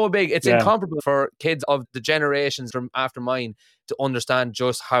 It's so big. It's incomparable for kids of the generations from after mine to understand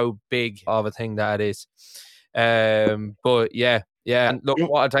just how big of a thing that is. But yeah. And look,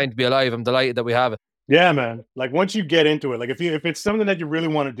 what a time to be alive. I'm delighted that we have it. Yeah, man. Like once you get into it, like if it's something that you really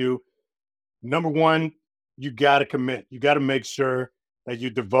want to do, number one, you got to commit. You got to make sure that you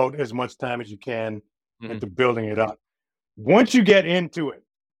devote as much time as you can into building it up. Once you get into it,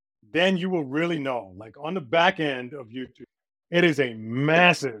 then you will really know, like on the back end of YouTube, it is a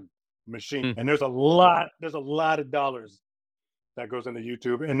massive machine. And there's a lot of dollars that goes into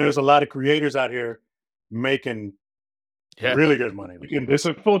YouTube. And there's a lot of creators out here making really good money. It's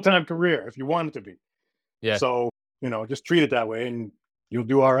a full-time career if you want it to be. Yeah. So just treat it that way and you'll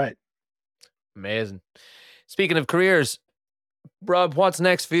do all right. Amazing. Speaking of careers, Rob, what's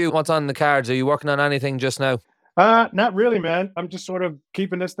next for you? What's on the cards? Are you working on anything just now? Not really, man. I'm just sort of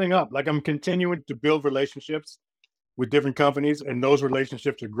keeping this thing up. Like I'm continuing to build relationships with different companies, and those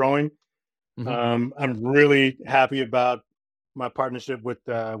relationships are growing. I'm really happy about my partnership with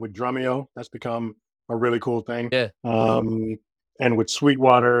Drumeo. That's become a really cool thing. Yeah. And with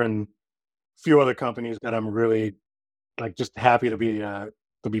Sweetwater and a few other companies that I'm really just happy to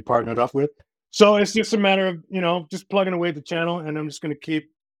be partnered up with. So it's just a matter of just plugging away at the channel, and I'm just going to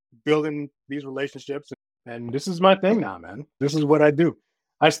keep building these relationships. And this is my thing now, man. This is what I do.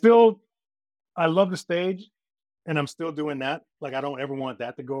 I love the stage, and I'm still doing that. Like I don't ever want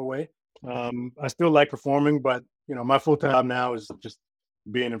that to go away. I still like performing, but my full time now is just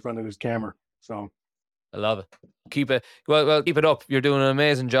being in front of this camera. So I love it. Keep it keep it up. You're doing an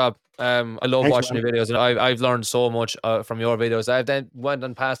amazing job. I love watching your videos, and I've learned so much from your videos. I've then went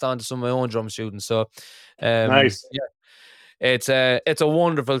and passed on to some of my own drum students. So nice. Yeah. It's a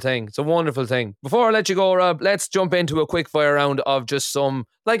wonderful thing. It's a wonderful thing. Before I let you go, Rob, let's jump into a quick fire round of just some,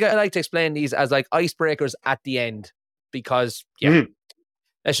 I like to explain these as like icebreakers at the end, because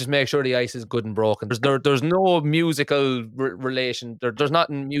let's just make sure the ice is good and broken. There's no musical relation. There's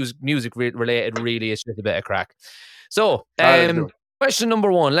nothing music related really. It's just a bit of crack. So question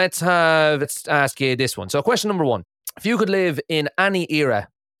number one. Let's ask you this one. So question number one: if you could live in any era,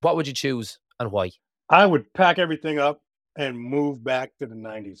 what would you choose and why? I would pack everything up and move back to the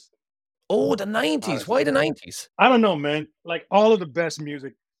 90s. Oh, the 90s. Honestly. Why the 90s? I don't know, man. Like all of the best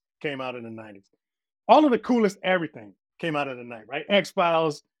music came out in the 90s. All of the coolest everything came out of the 90s, right?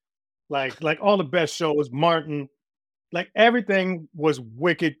 X-Files, like all the best shows, Martin, like everything was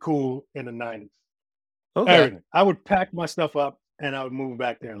wicked cool in the 90s. Okay. Everything. I would pack my stuff up and I would move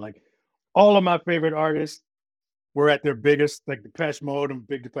back there. Like all of my favorite artists were at their biggest, like Depeche Mode. I'm a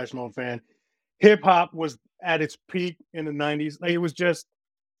big Depeche Mode fan. Hip hop was at its peak in the 90s. Like it was just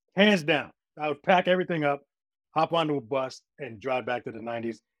hands down. I would pack everything up, hop onto a bus, and drive back to the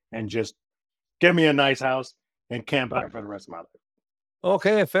 90s and just get me a nice house and camp out for the rest of my life.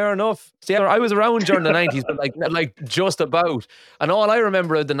 Okay, fair enough. See, I was around during the 90s, but like just about. And all I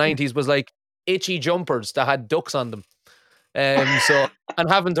remember of the 90s was like itchy jumpers that had ducks on them. So and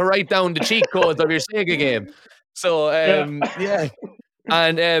having to write down the cheat codes of your Sega game. So yeah.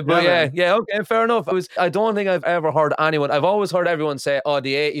 And okay, fair enough. I don't think I've ever heard anyone. I've always heard everyone say, "Oh,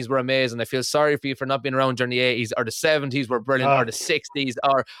 the 80s were amazing. I feel sorry for you for not being around during the 80s, or the 70s were brilliant, or the 60s,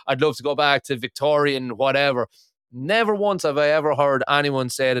 or I'd love to go back to Victorian, whatever." Never once have I ever heard anyone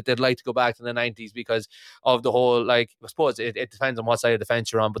say that they'd like to go back to the 90s because of the whole, like, I suppose it depends on what side of the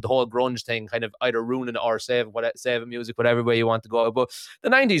fence you're on, but the whole grunge thing kind of either ruining or saving music, whatever way you want to go. But the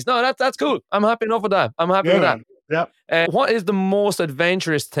 90s, no, that's cool. I'm happy enough with that. I'm happy with that. Yep. What is the most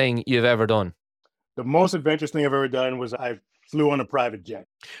adventurous thing you've ever done? The most adventurous thing I've ever done was I flew on a private jet.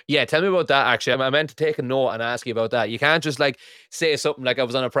 Yeah, tell me about that, actually. I meant to take a note and ask you about that. You can't just like say something like I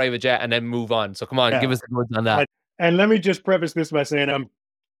was on a private jet and then move on. So come on, give us the goods on that. And let me just preface this by saying I'm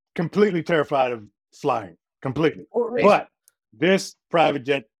completely terrified of flying. Completely. But this private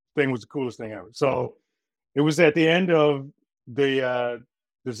jet thing was the coolest thing ever. So it was at the end of the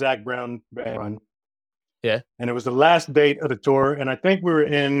Zac Brown band run. Yeah. And it was the last date of the tour. And I think we were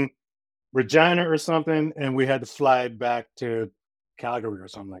in Regina or something, and we had to fly back to Calgary or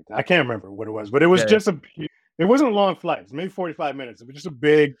something like that. I can't remember what it was, but it was just it wasn't a long flight. It was maybe 45 minutes. It was just a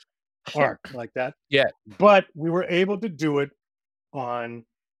big arc like that. Yeah. But we were able to do it on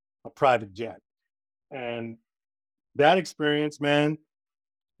a private jet. And that experience, man,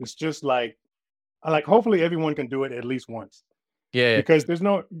 it's just like hopefully everyone can do it at least once. Yeah. Because there's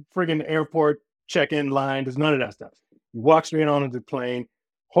no friggin' airport check-in line. There's none of that stuff. You walk straight onto the plane.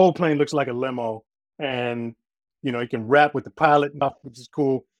 Whole plane looks like a limo. And, you can rap with the pilot, which is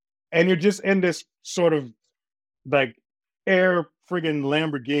cool. And you're just in this sort of like air friggin'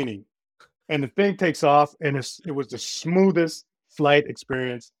 Lamborghini. And the thing takes off, and it was the smoothest flight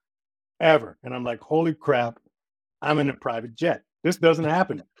experience ever. And I'm like, holy crap, I'm in a private jet. This doesn't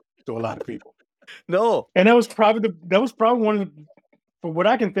happen to a lot of people. No. And that was probably one of the, for what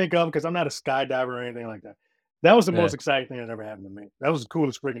I can think of, because I'm not a skydiver or anything like that. That was the most exciting thing that ever happened to me. That was the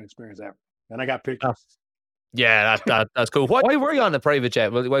coolest freaking experience ever. And I got pictures. Yeah, that's cool. Why were you on a private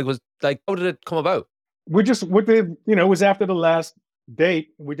jet? How did it come about? It was after the last date.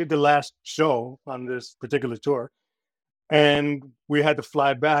 We did the last show on this particular tour, and we had to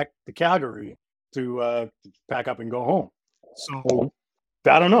fly back to Calgary to pack up and go home. So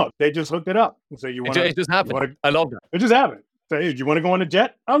I don't know. They just hooked it up and say, It just happened. I love that. It just happened. Say, hey, do you want to go on a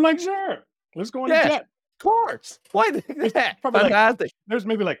jet? I'm like, sure. Let's go on a jet. course. Why? Fantastic. There's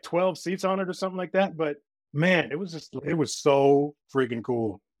maybe like 12 seats on it or something like that. But man, it was so freaking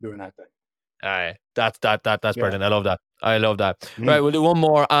cool doing that thing. All right, that's brilliant. I love that. Mm. Right, we'll do one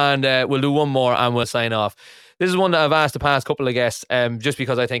more and we'll sign off. This is one that I've asked the past couple of guests, just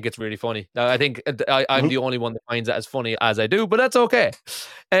because I think it's really funny. Now, I think I'm the only one that finds it as funny as I do, but that's okay.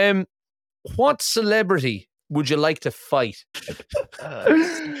 What celebrity would you like to fight?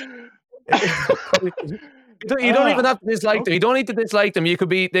 You don't even have to dislike them. You don't need to dislike them. They could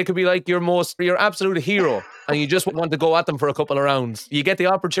be like your absolute hero, and you just want to go at them for a couple of rounds. You get the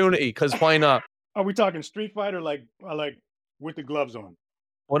opportunity, because why not? Are we talking street fight or like with the gloves on?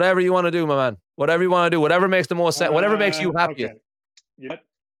 Whatever you want to do, my man. Whatever you want to do. Whatever makes the most sense. Whatever makes you happiest. Okay. Yeah.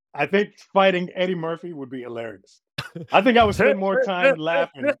 I think fighting Eddie Murphy would be hilarious. I think I would spend more time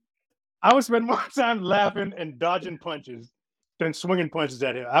laughing. I would spend more time laughing and dodging punches than swinging punches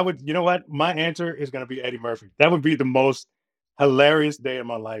at him. You know what? My answer is going to be Eddie Murphy. That would be the most hilarious day of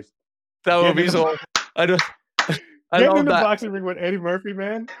my life. That would be so. I love in the that. boxing ring with Eddie Murphy,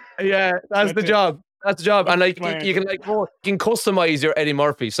 man. Yeah, that's the job. That's the job. And like you can customize your Eddie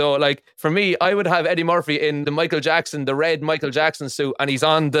Murphy. So like for me, I would have Eddie Murphy in the red Michael Jackson suit, and he's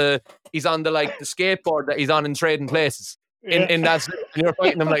on the like the skateboard that he's on in Trading Places. In that suit, and you're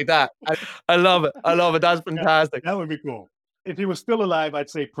fighting him like that. I love it. That's fantastic. That would be cool. If he was still alive, I'd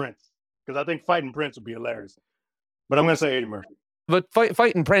say Prince, because I think fighting Prince would be hilarious. But I'm going to say Eddie Murphy. But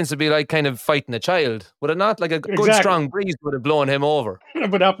fighting Prince would be like kind of fighting a child, would it not? Like a good strong breeze would have blown him over.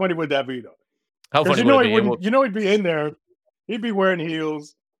 But how funny would that be, though? How funny would it be? He'd be in there. He'd be wearing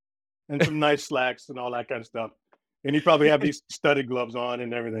heels and some nice slacks and all that kind of stuff. And he'd probably have these studded gloves on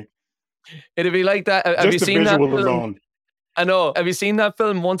and everything. It'd be like that. Have you seen that film? Alone. I know. Have you seen that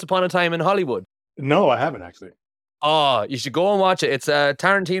film Once Upon a Time in Hollywood? No, I haven't actually. Oh, you should go and watch it. It's a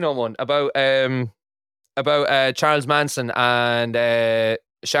Tarantino one about Charles Manson and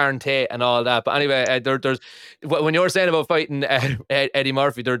Sharon Tate and all that. But anyway, there's when you were saying about fighting Eddie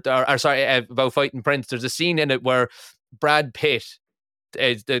Murphy, about fighting Prince, there's a scene in it where Brad Pitt,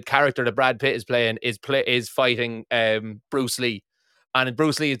 the character that Brad Pitt is playing, is fighting Bruce Lee, and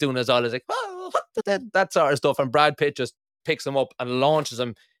Bruce Lee is doing his all, like that sort of stuff, and Brad Pitt just picks him up and launches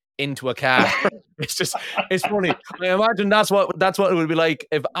him into a car. It's funny. I imagine that's what it would be like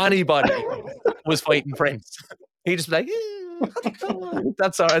if anybody was fighting Prince. He'd just be like,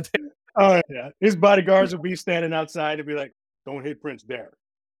 that sort of thing. Oh yeah, his bodyguards would be standing outside and be like, "Don't hit Prince there."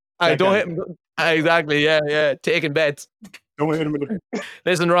 Don't hit him. Exactly. Yeah. Taking bets. Don't hit him.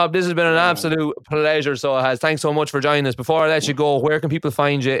 Listen, Rob, this has been an absolute pleasure. So it has. Thanks so much for joining us. Before I let you go, where can people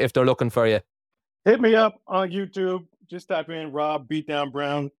find you if they're looking for you? Hit me up on YouTube. Just type in Rob Beatdown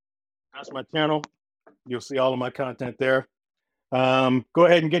Brown. That's my channel. You'll see all of my content there. Go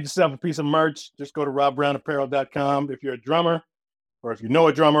ahead and get yourself a piece of merch. Just go to robbrownapparel.com. If you're a drummer, or if you know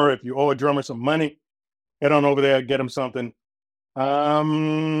a drummer, if you owe a drummer some money, head on over there, get them something.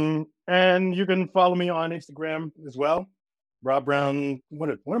 And you can follow me on Instagram as well. Rob Brown. What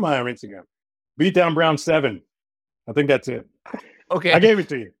am I on Instagram? Beatdown Brown 7. I think that's it. Okay. I gave it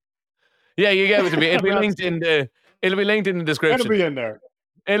to you. Yeah, you gave it to me. It'll be linked in the description. It'll be in there.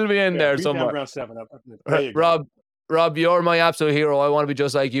 It'll be in there somewhere. Round 7. There you go. Rob, you're my absolute hero. I want to be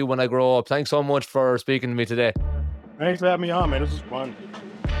just like you when I grow up. Thanks so much for speaking to me today. Thanks for having me on, man. This was fun.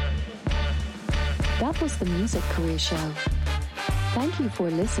 That was the Music Career Show. Thank you for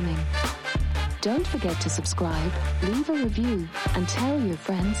listening. Don't forget to subscribe, leave a review, and tell your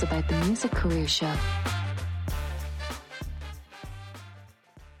friends about the Music Career Show.